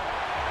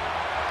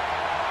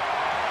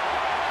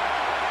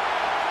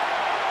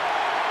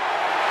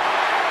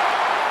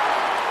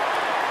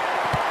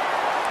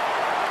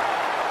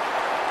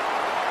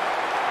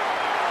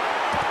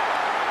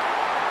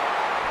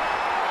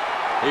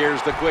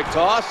 Here's the quick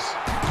toss.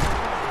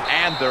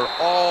 And they're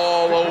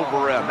all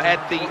over him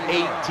at the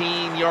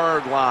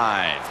 18-yard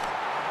line.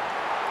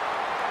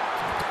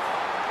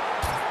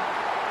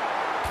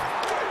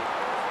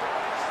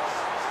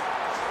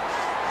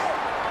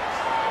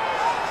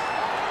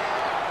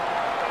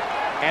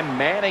 And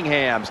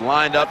Manningham's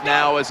lined up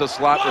now as a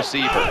slot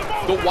receiver.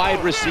 The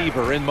wide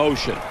receiver in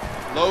motion.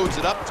 Loads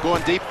it up, it's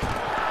going deep.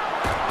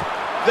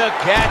 The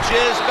catch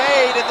is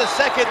made in the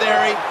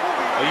secondary.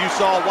 Well, you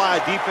saw why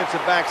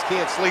defensive backs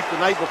can't sleep the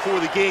night before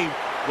the game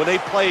when they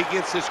play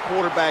against this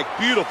quarterback.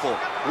 Beautiful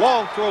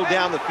long throw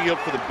down the field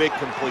for the big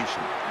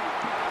completion.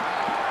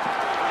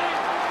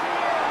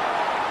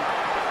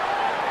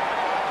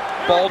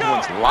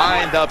 Baldwin's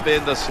lined up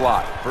in the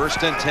slot.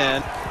 First and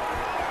 10.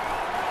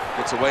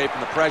 Gets away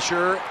from the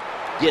pressure.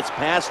 Gets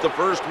past the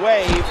first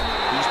wave. He's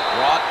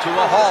brought to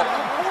a halt.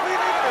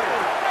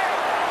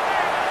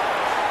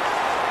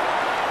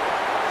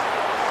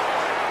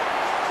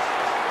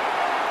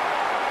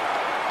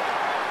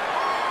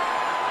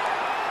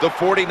 The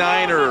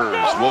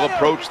 49ers will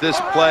approach this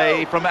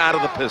play from out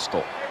of the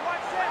pistol.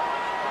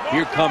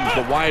 Here comes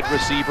the wide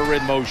receiver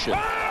in motion.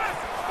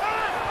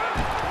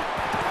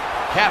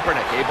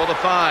 Kaepernick able to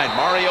find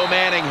Mario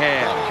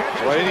Manningham.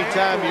 Well,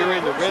 anytime you're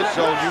in the red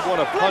zone, you want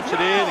to punch it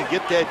in and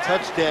get that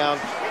touchdown.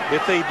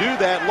 If they do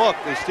that, look,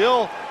 they're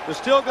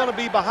still going to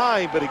be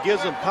behind, but it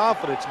gives them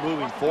confidence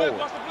moving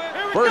forward.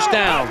 First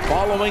down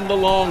following the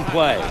long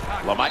play.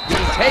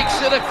 He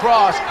takes it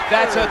across.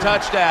 That's a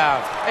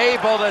touchdown.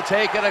 Able to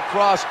take it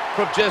across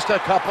from just a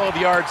couple of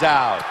yards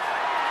out.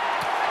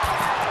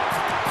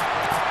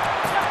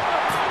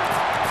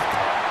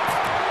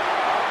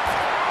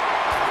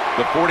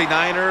 The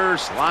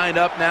 49ers lined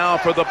up now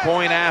for the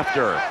point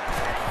after.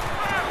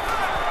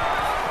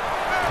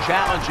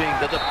 Challenging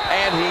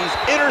and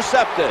he's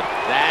intercepted.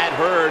 That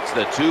hurts.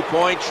 The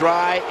two-point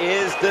try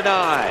is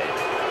denied.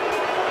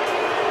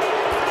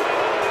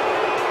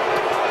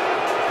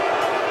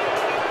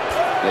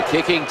 The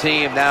kicking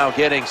team now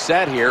getting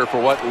set here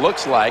for what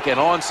looks like an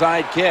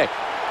onside kick.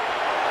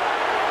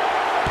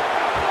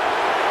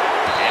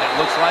 And it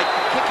looks like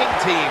the kicking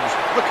teams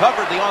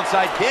recovered the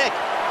onside kick.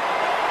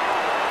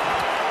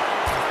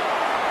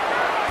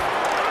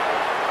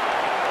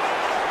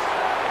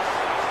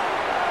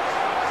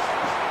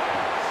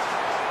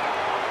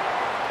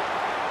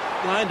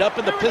 Lined up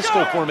in the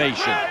pistol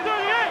formation.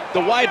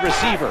 The wide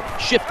receiver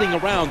shifting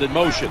around in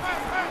motion.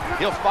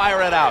 He'll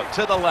fire it out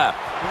to the left,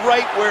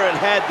 right where it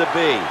had to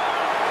be.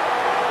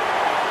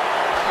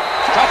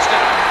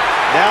 Touchdown.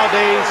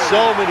 Nowadays,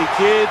 so many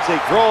kids, they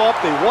grow up,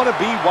 they want to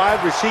be wide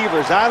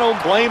receivers. I don't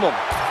blame them.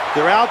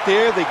 They're out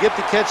there, they get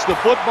to catch the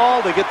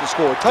football, they get to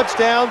score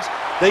touchdowns,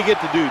 they get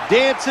to do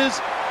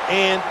dances,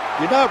 and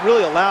you're not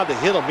really allowed to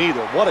hit them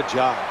either. What a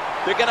job.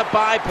 They're going to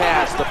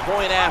bypass the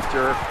point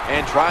after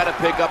and try to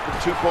pick up the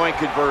two-point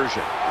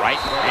conversion, right?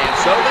 And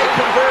so they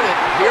convert it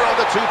here on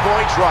the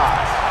two-point try.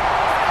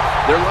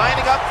 They're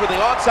lining up for the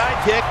onside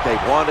kick. They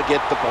want to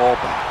get the ball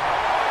back.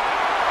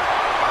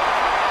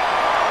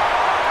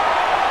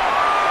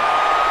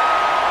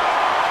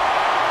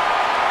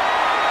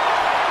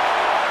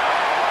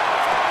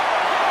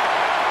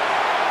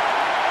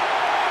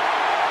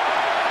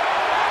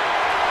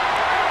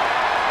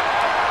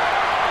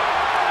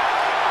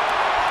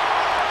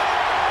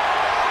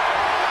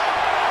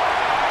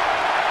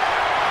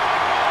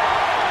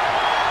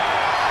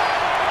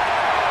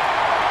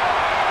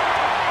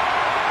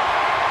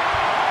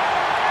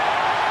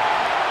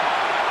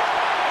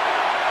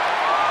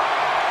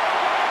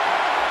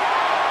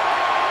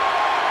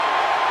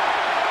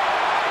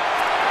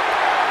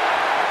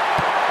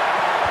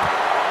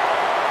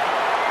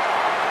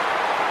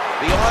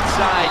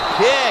 onside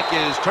kick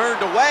is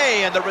turned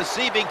away, and the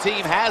receiving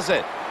team has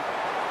it.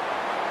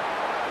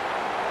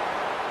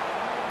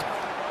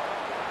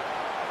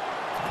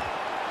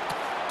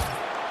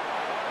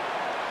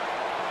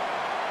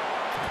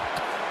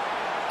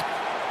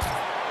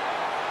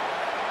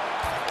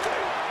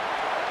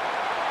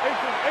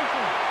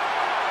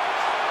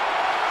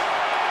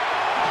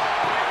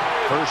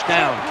 First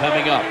down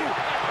coming up.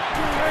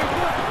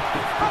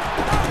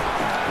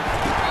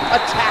 A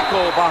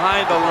tackle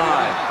behind the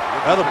line.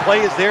 Well, the play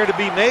is there to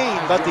be made,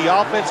 but the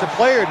offensive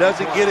player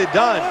doesn't get it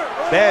done.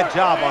 Bad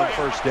job on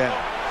first down.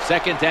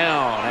 Second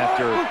down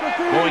after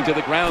going to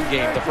the ground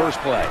game the first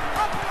play.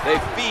 They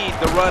feed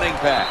the running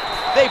back.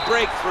 They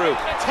break through.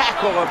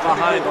 Tackle him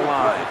behind the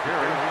line.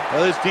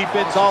 Well, this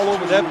defense all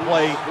over that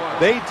play.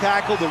 They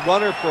tackled the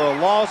runner for a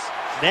loss.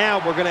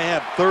 Now we're going to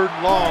have third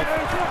and long.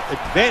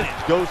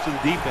 Advantage goes to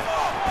the defense.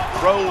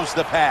 Throws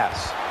the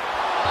pass.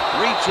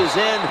 Reaches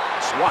in,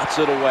 swats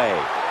it away.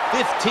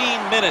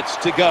 15 minutes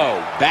to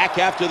go. Back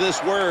after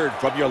this word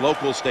from your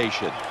local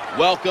station.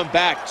 Welcome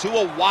back to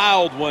a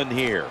wild one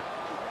here.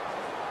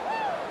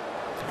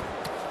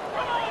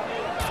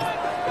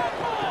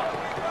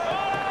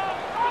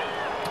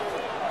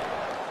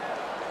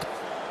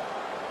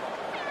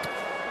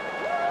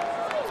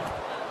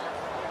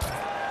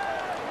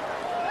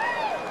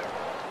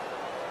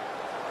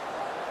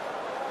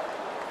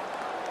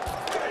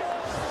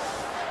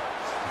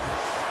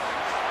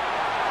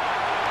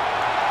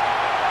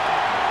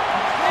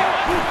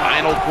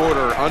 Final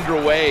quarter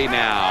underway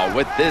now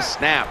with this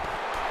snap.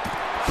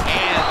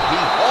 And he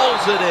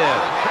hauls it in.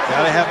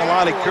 Got to have a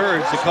lot of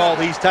courage to call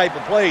these type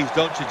of plays,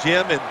 don't you,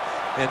 Jim? And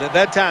at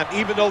that time,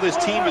 even though this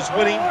team is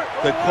winning,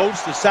 the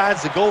coach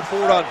decides to go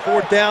for it on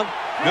fourth down.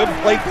 Good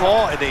play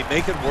call, and they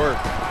make it work.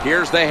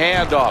 Here's the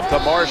handoff to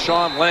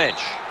Marshawn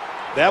Lynch.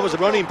 That was a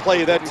running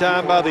play that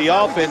time by the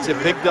offense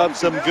and picked up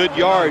some good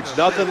yards.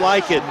 Nothing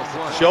like it.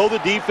 Show the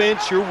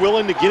defense you're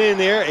willing to get in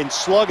there and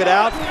slug it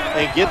out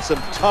and get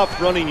some tough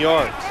running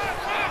yards.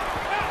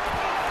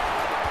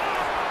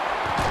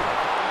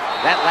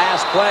 That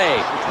last play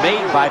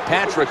made by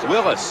Patrick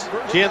Willis.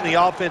 Jim, the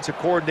offensive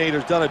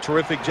coordinator's done a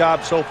terrific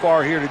job so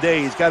far here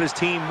today. He's got his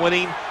team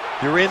winning.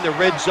 They're in the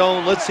red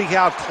zone. Let's see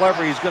how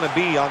clever he's going to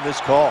be on this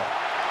call.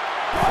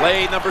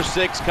 Play number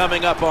 6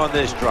 coming up on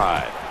this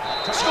drive.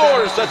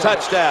 Scores the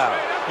touchdown.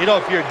 You know,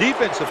 if you're a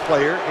defensive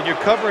player and you're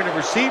covering a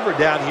receiver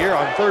down here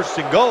on first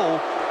and goal,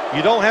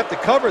 you don't have to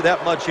cover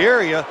that much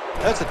area.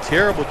 That's a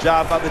terrible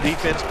job by the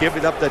defense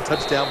giving up that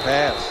touchdown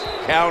pass.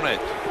 Count it.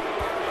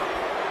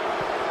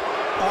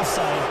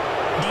 Offside.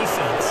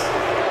 Defense.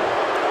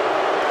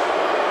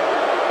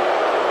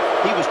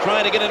 He was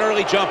trying to get an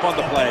early jump on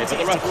the play, but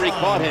the referee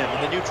caught him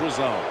in the neutral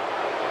zone.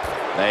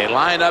 They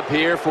line up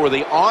here for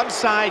the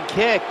onside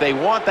kick. They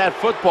want that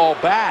football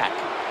back.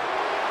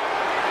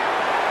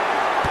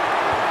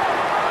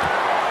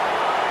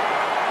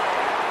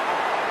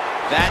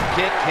 That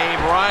kick came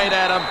right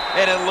at him,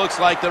 and it looks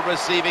like the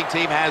receiving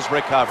team has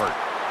recovered.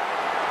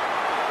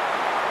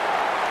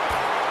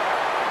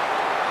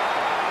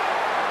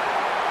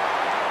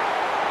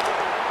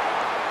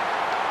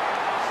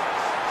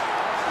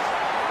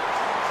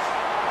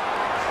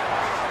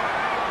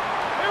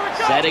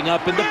 Setting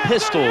up in the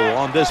pistol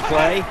on this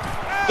play.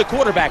 The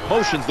quarterback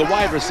motions the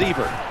wide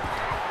receiver.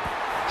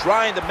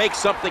 Trying to make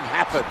something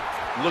happen.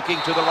 Looking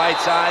to the right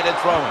side and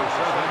throwing.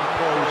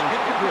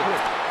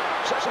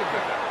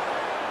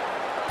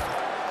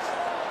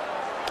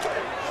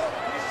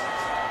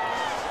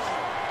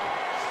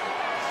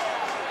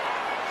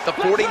 The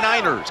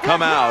 49ers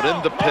come out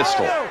in the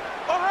pistol.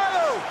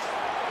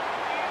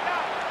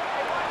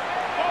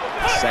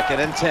 2nd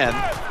and 10.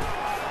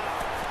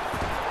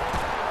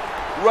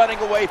 Running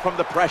away from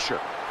the pressure.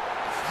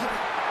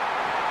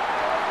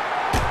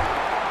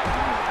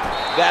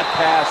 That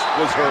pass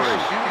was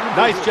hurried.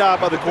 Nice job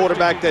by the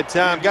quarterback that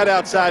time. Got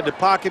outside the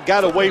pocket,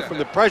 got away from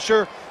the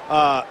pressure,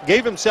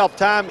 gave himself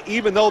time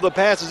even though the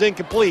pass is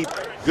incomplete.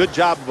 Good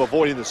job of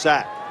avoiding the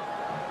sack.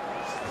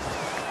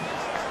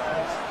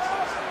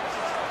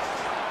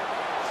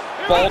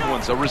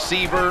 Baldwin's a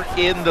receiver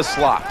in the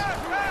slot.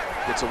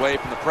 Gets away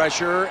from the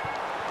pressure.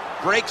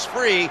 Breaks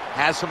free.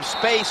 Has some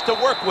space to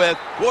work with.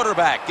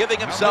 Quarterback giving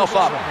himself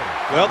up.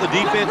 Well, the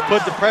defense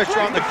put the pressure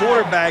on the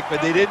quarterback,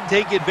 but they didn't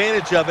take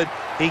advantage of it.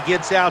 He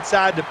gets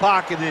outside the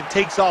pocket and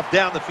takes off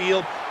down the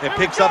field and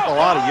picks up a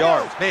lot of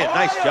yards. Man,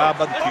 nice job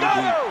by the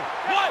QB.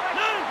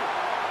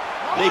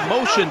 They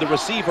motioned the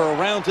receiver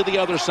around to the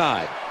other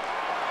side.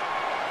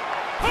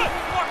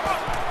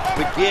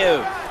 The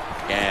give.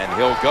 And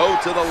he'll go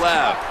to the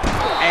left.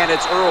 And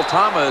it's Earl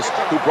Thomas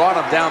who brought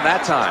him down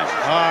that time.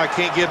 I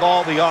can't give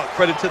all the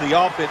credit to the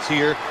offense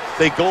here.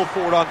 They go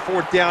for it on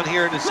fourth down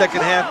here in the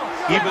second half.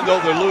 Even though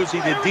they're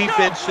losing, the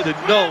defense should have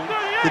known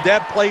that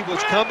that play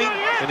was coming,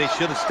 and they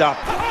should have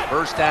stopped it.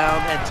 First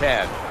down and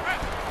 10.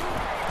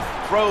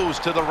 Throws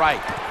to the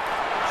right.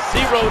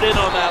 Zeroed in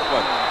on that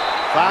one.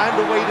 Find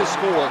a way to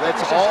score.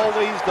 That's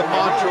always the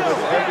mantra with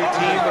every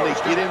team when they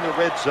get in the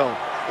red zone.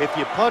 If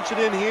you punch it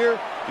in here,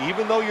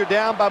 Even though you're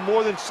down by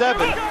more than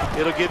 7,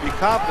 it'll give you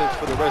confidence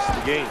for the rest of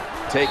the game.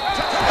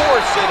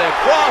 Force it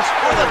across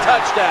for the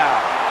touchdown.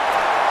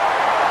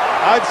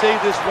 I'd say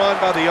this run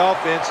by the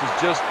offense is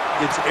just,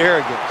 it's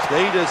arrogance.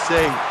 They just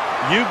say,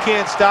 you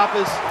can't stop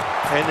us,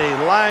 and they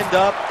lined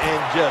up and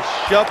just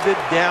shoved it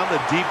down the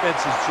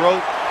defense's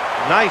throat.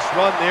 Nice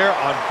run there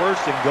on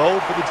 1st and goal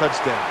for the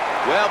touchdown.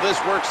 Well,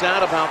 this works out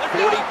about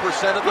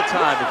 40% of the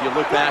time if you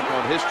look back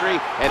on history,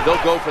 and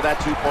they'll go for that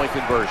 2-point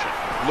conversion.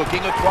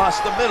 Looking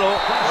across the middle,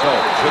 so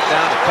put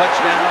down a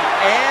touchdown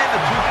and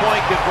a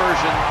 2-point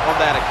conversion on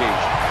that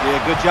occasion. Yeah,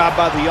 good job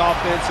by the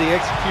offense. They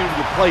executed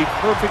the play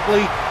perfectly,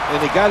 and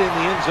they got in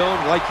the end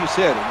zone, like you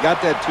said, and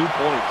got that 2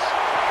 points.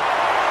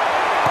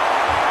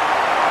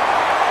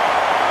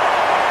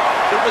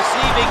 The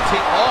receiving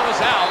team, all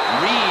is out.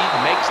 Reed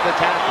makes the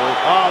tackle.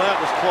 Oh,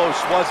 that was close,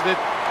 wasn't it?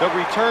 The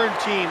return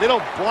team, they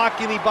don't block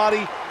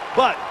anybody,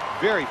 but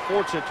very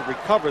fortunate to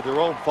recover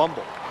their own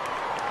fumble.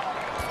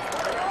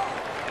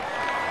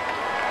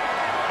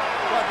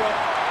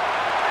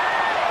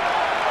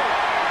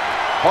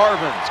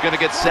 Harvin's going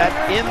to get set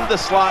in the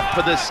slot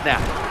for this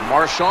snap.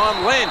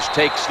 Marshawn Lynch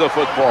takes the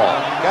football.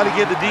 Got to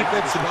give the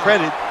defense some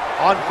credit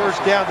on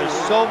 1st down. There's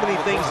so many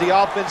things the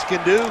offense can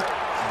do.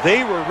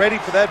 They were ready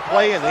for that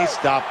play, and they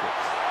stopped it.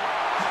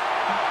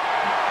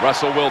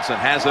 Russell Wilson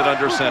has it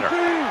under center.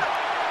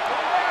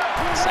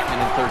 2nd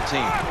and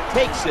 13.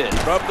 Takes it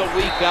from the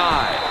weak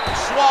eye.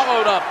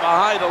 Swallowed up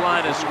behind the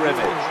line of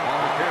scrimmage.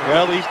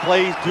 Well, these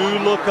plays do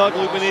look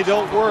ugly when they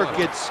don't work.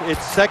 It's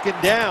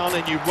 2nd down,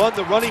 and you run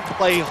the running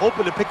play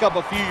hoping to pick up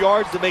a few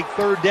yards to make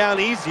 3rd down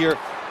easier.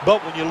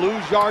 But when you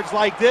lose yards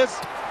like this,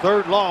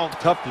 3rd long,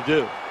 tough to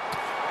do.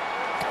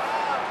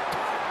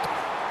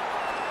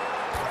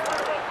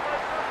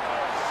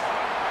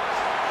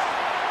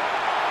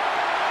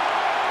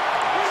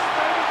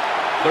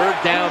 Third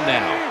down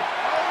now.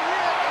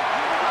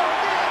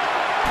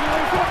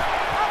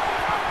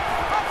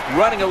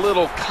 Running a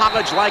little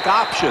college-like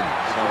option.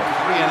 So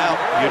 3 and out.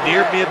 You're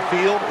near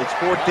midfield. It's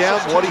 4th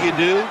down. What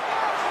do?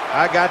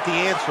 I got the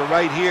answer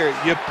right here.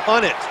 You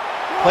punt it.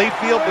 Play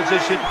field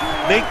position.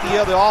 Make the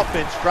other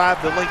offense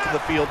drive the length of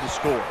the field to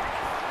score.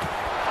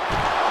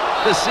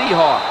 The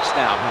Seahawks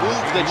now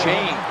move the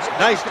chains.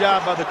 Nice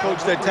job by the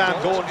coach that time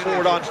going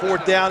forward on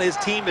 4th down. His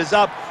team is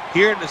up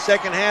here in the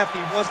 2nd half.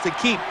 He wants to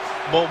keep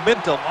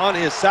momentum on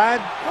his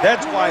side.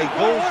 That's why he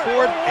goes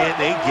for it, and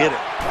they get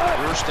it.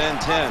 1st and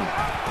 10.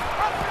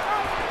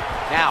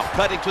 Now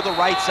cutting to the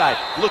right side,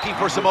 looking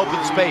for some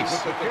open space.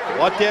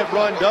 What that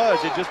run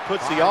does, it just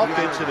puts the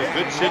offense in a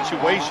good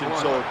situation.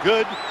 So a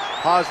good,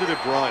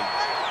 positive run.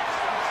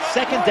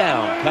 2nd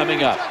down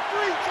coming up.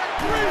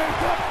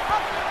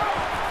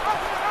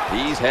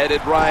 He's headed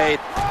right.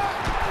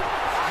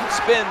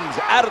 Spins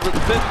out of the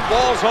defense.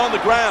 Ball's on the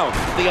ground.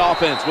 The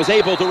offense was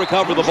able to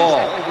recover the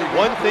ball.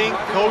 One thing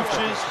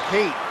coaches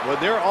hate when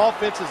their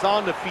offense is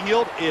on the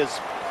field is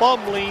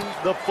fumbling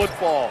the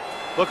football.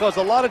 Because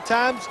a lot of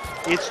times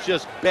it's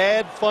just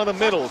bad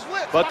fundamentals.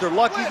 But they're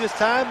lucky this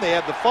time. They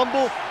have the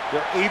fumble.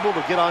 They're able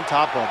to get on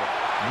top of it.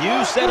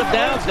 New set of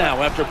downs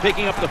now after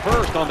picking up the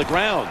 1st on the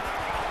ground.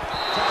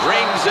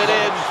 Brings it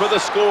in for the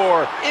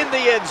score in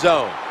the end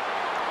zone.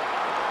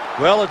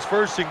 Well, it's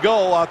 1st and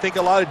goal. I think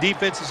a lot of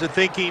defenses are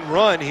thinking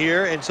run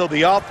here. And so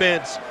the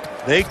offense,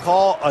 they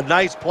call a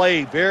nice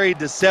play, very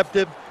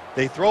deceptive.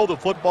 They throw the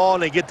football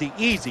and they get the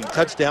easy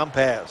touchdown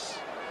pass.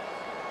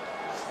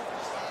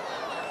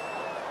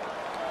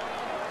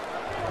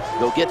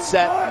 They'll get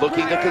set,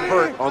 looking to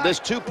convert on this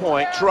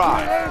 2-point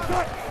try.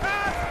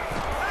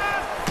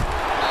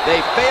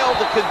 They failed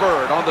to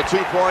convert on the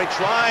 2-point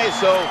try,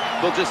 so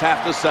they'll just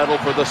have to settle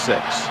for the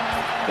 6.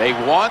 They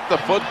want the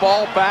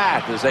football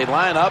back as they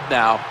line up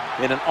now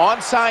in an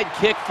onside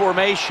kick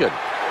formation.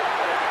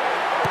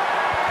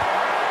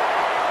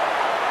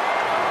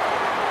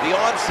 The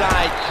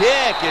onside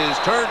kick is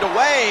turned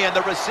away, and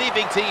the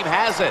receiving team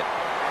has it.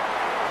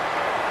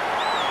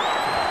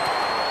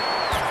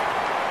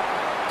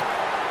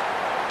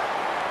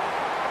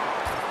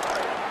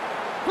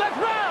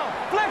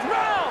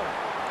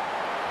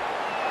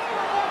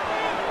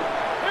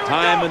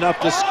 Time enough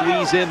to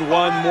squeeze in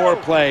one more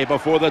play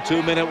before the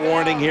 2-minute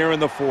warning here in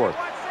the 4th.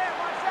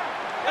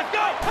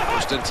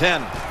 1st and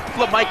 10.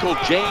 LaMichael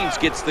James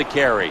gets the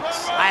carry.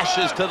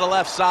 Slashes to the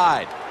left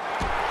side.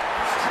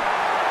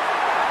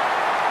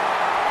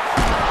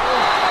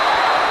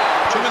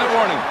 Two-minute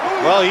warning.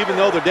 Well, even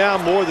though they're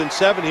down more than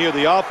 7 here,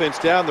 the offense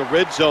down the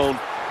red zone,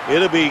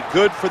 it'll be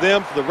good for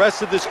them for the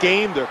rest of this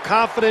game. Their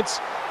confidence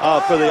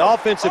for the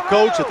offensive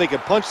coach that they can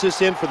punch this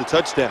in for the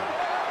touchdown.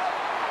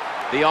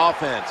 The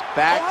offense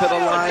back to the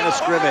line of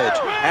scrimmage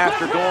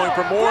after going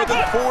for more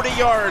than 40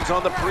 yards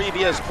on the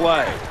previous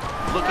play.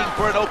 Looking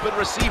for an open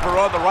receiver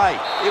on the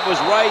right. It was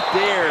right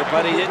there,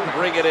 but he didn't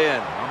bring it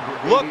in.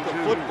 Look the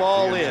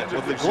football in.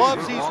 With the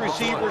gloves these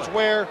receivers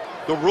wear,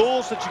 the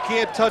rules that you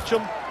can't touch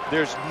them,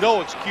 there's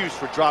no excuse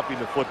for dropping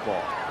the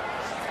football.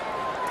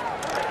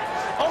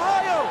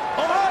 Ohio!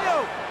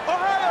 Ohio!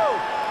 Ohio!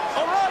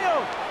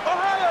 Ohio!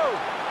 Ohio!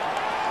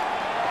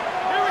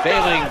 Here we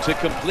failing to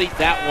complete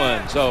that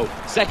one. So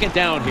second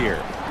down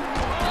here.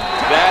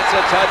 That's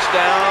a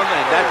touchdown,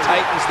 and that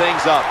tightens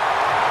things up.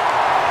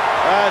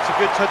 That's a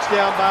good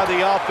touchdown by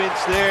the offense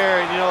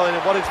there. And, and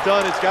what it's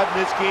done, it's gotten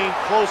this game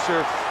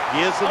closer.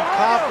 Gives them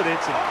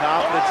confidence, and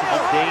confidence is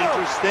a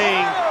dangerous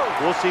thing.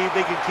 We'll see if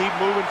they can keep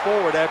moving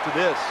forward after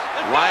this.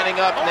 Lining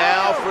up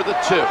now for the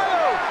 2.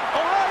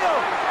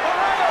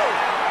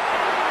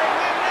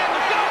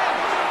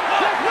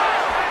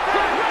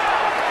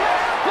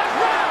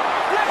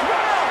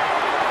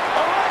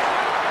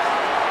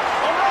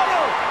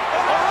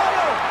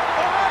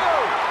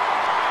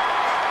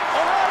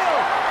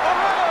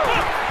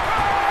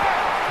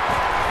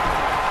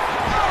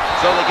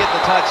 So they get the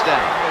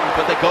touchdown,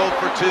 but they go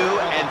for 2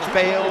 and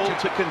fail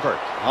to convert.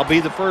 I'll be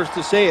the first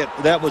to say it.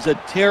 That was a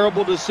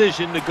terrible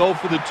decision to go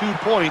for the 2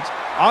 points.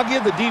 I'll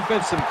give the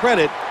defense some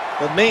credit,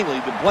 but mainly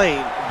the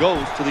blame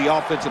goes to the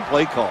offensive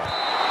play call.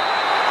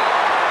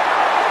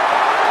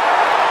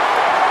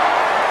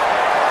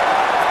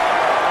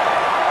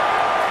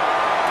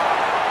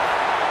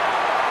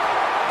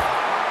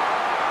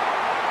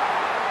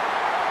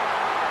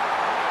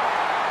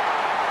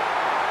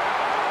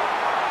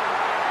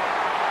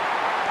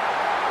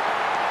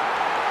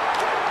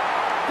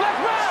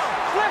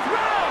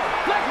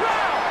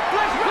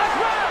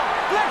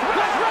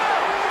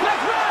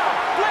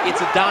 It's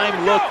a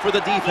dime look for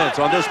the defense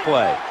on this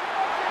play.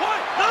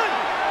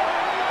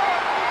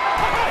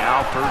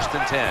 Now 1st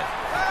and 10.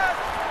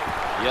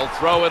 He'll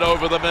throw it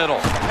over the middle.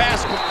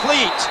 Pass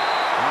complete.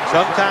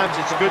 Sometimes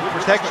it's good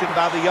protection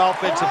by the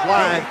offensive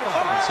line,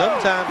 and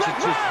sometimes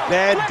it's just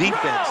bad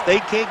defense. They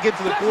can't get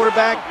to the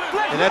quarterback,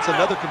 and that's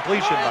another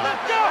completion by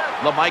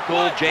him.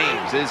 LaMichael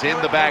James is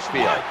in the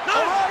backfield.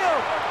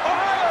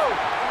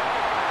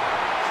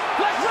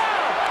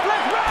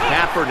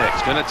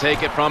 Kaepernick's going to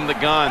take it from the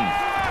gun.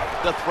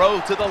 The throw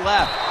to the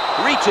left.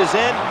 Reaches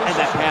in, and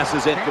that pass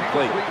is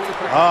incomplete.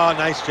 Oh,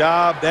 nice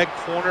job. That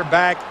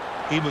cornerback,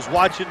 he was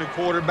watching the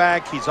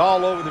quarterback. He's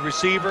all over the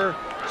receiver,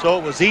 so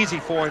it was easy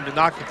for him to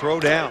knock the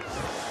throw down.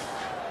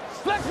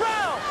 Flex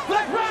round,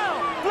 flex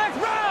round, flex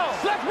round,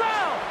 flex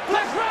round,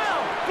 flex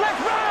round, flex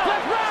round,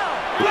 flex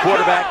round. The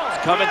quarterback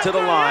is coming to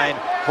the line,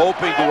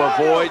 hoping to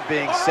avoid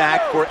being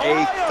sacked for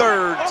a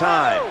 3rd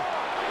time.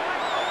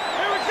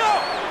 Here we go.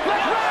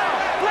 Flex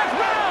round, flex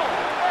round.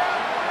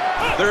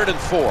 3rd and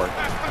 4.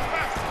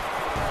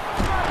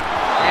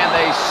 And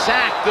they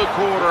sack the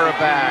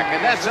quarterback,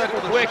 and that's a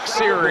quick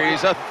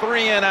series, a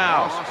 3 and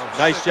out.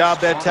 Nice job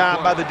that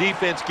time by the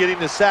defense getting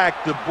the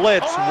sack. The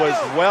blitz was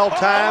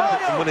well-timed,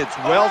 and when it's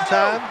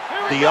well-timed,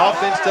 the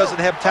offense doesn't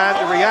have time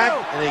to react,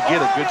 and they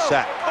get a good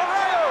sack.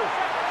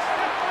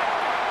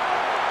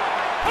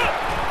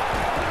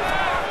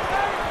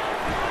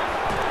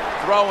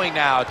 Throwing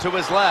now to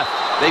his left.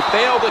 They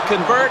fail to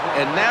convert,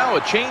 and now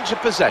a change of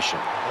possession.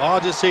 Well, I'll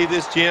just say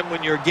this, Jim.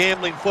 When you're a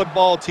gambling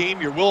football team,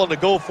 you're willing to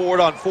go for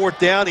it on 4th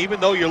down, even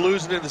though you're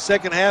losing in the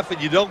second half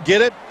and you don't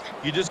get it.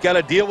 You just got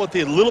to deal with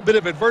a little bit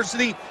of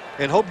adversity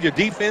and hope your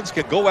defense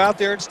can go out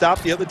there and stop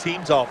the other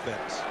team's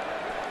offense.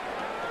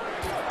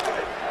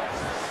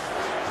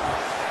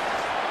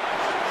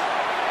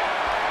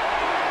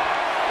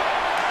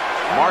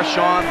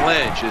 Marshawn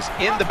Lynch is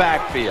in the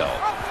backfield.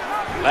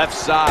 Left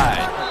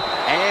side.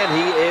 And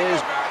he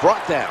is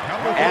brought down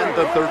at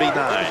the 39.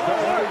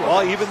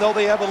 Well, even though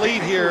they have a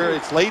lead here,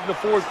 it's late in the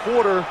 4th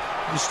quarter,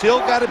 you still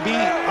got to be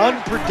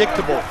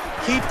unpredictable.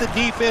 Keep the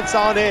defense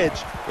on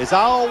edge. As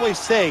I always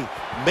say,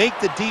 make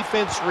the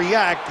defense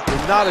react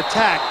and not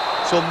attack.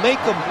 So make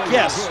them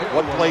guess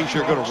what plays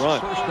you're going to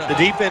run. The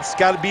defense has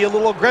got to be a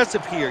little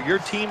aggressive here. Your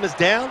team is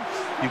down.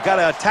 You've got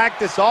to attack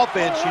this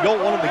offense. You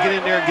don't want them to get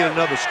in there and get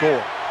another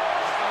score.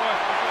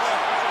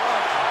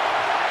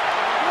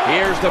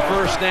 Here's the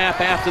first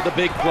snap after the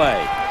big play.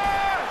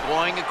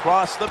 Going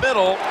across the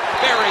middle,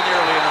 very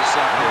nearly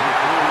intercepted.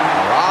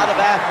 A lot of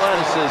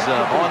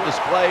athleticism on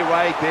display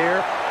right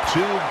there.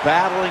 2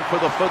 battling for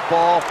the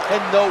football,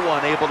 and no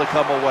one able to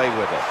come away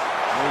with it.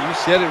 Well, you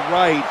said it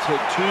right.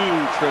 2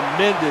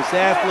 tremendous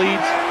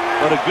athletes,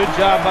 but a good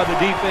job by the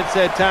defense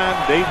that time.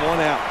 They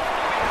won out.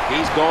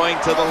 He's going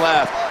to the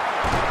left.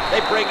 They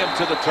bring him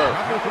to the turf.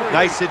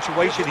 Nice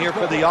situation here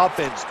for the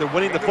offense. They're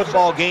winning the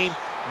football game.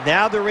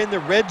 Now they're in the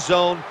red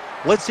zone.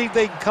 Let's see if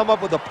they can come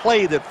up with a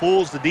play that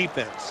fools the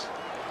defense.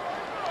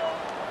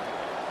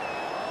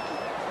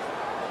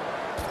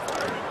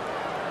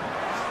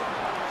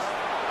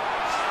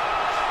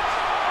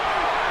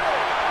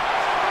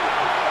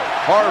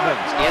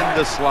 Harvin's in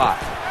the slot.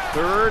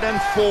 3rd and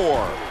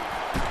 4.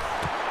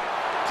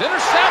 It's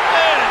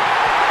intercepted.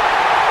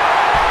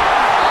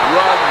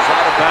 Runs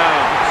out of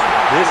bounds.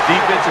 This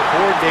defensive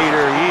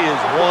coordinator, he is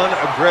one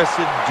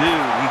aggressive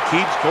dude. He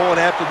keeps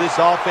going after this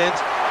offense,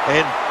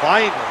 and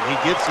finally he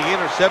gets the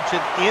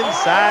interception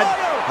inside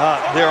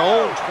their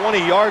own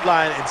 20-yard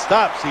line and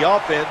stops the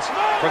offense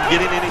from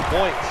getting any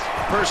points.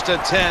 1st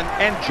and 10,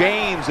 and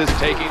James is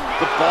taking.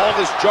 The ball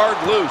is jarred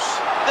loose.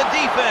 The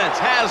defense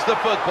has the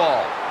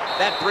football.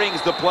 That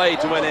brings the play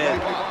to an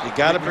end. You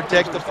got to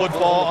protect the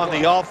football on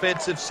the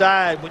offensive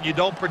side. When you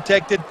don't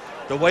protect it,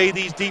 The way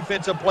these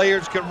defensive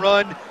players can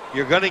run,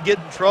 you're going to get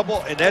in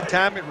trouble, and that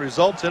time it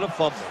results in a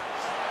fumble.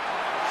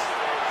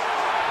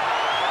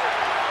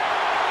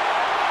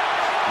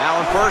 Now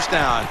on first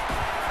down.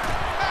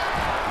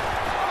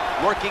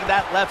 Working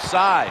that left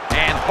side.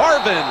 And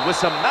Harvin with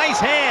some nice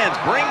hands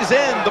brings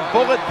in the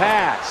bullet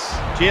pass.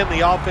 Jim,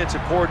 the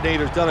offensive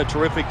coordinator's done a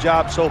terrific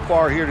job so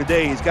far here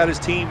today. He's got his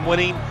team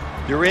winning.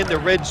 They're in the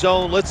red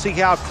zone. Let's see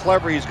how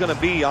clever he's going to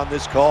be on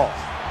this call.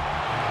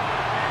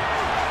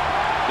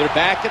 They're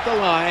back at the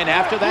line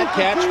after that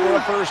catch for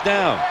a first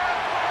down.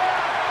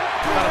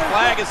 Got a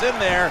flag is in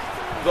there.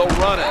 They'll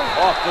run it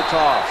off the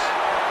toss.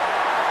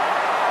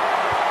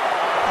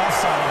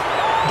 Offside.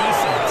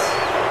 Defense.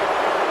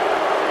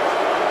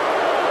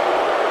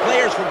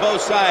 Players from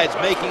both sides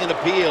making an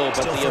appeal,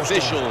 but the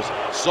officials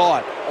saw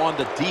it on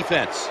the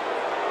defense.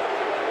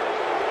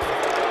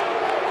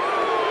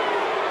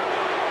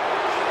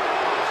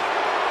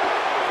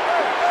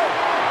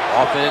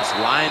 Offense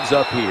lines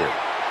up here.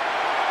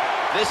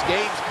 This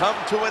game's come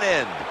to an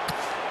end.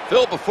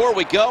 Phil, before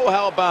we go,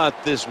 how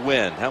about this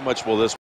win? How much will this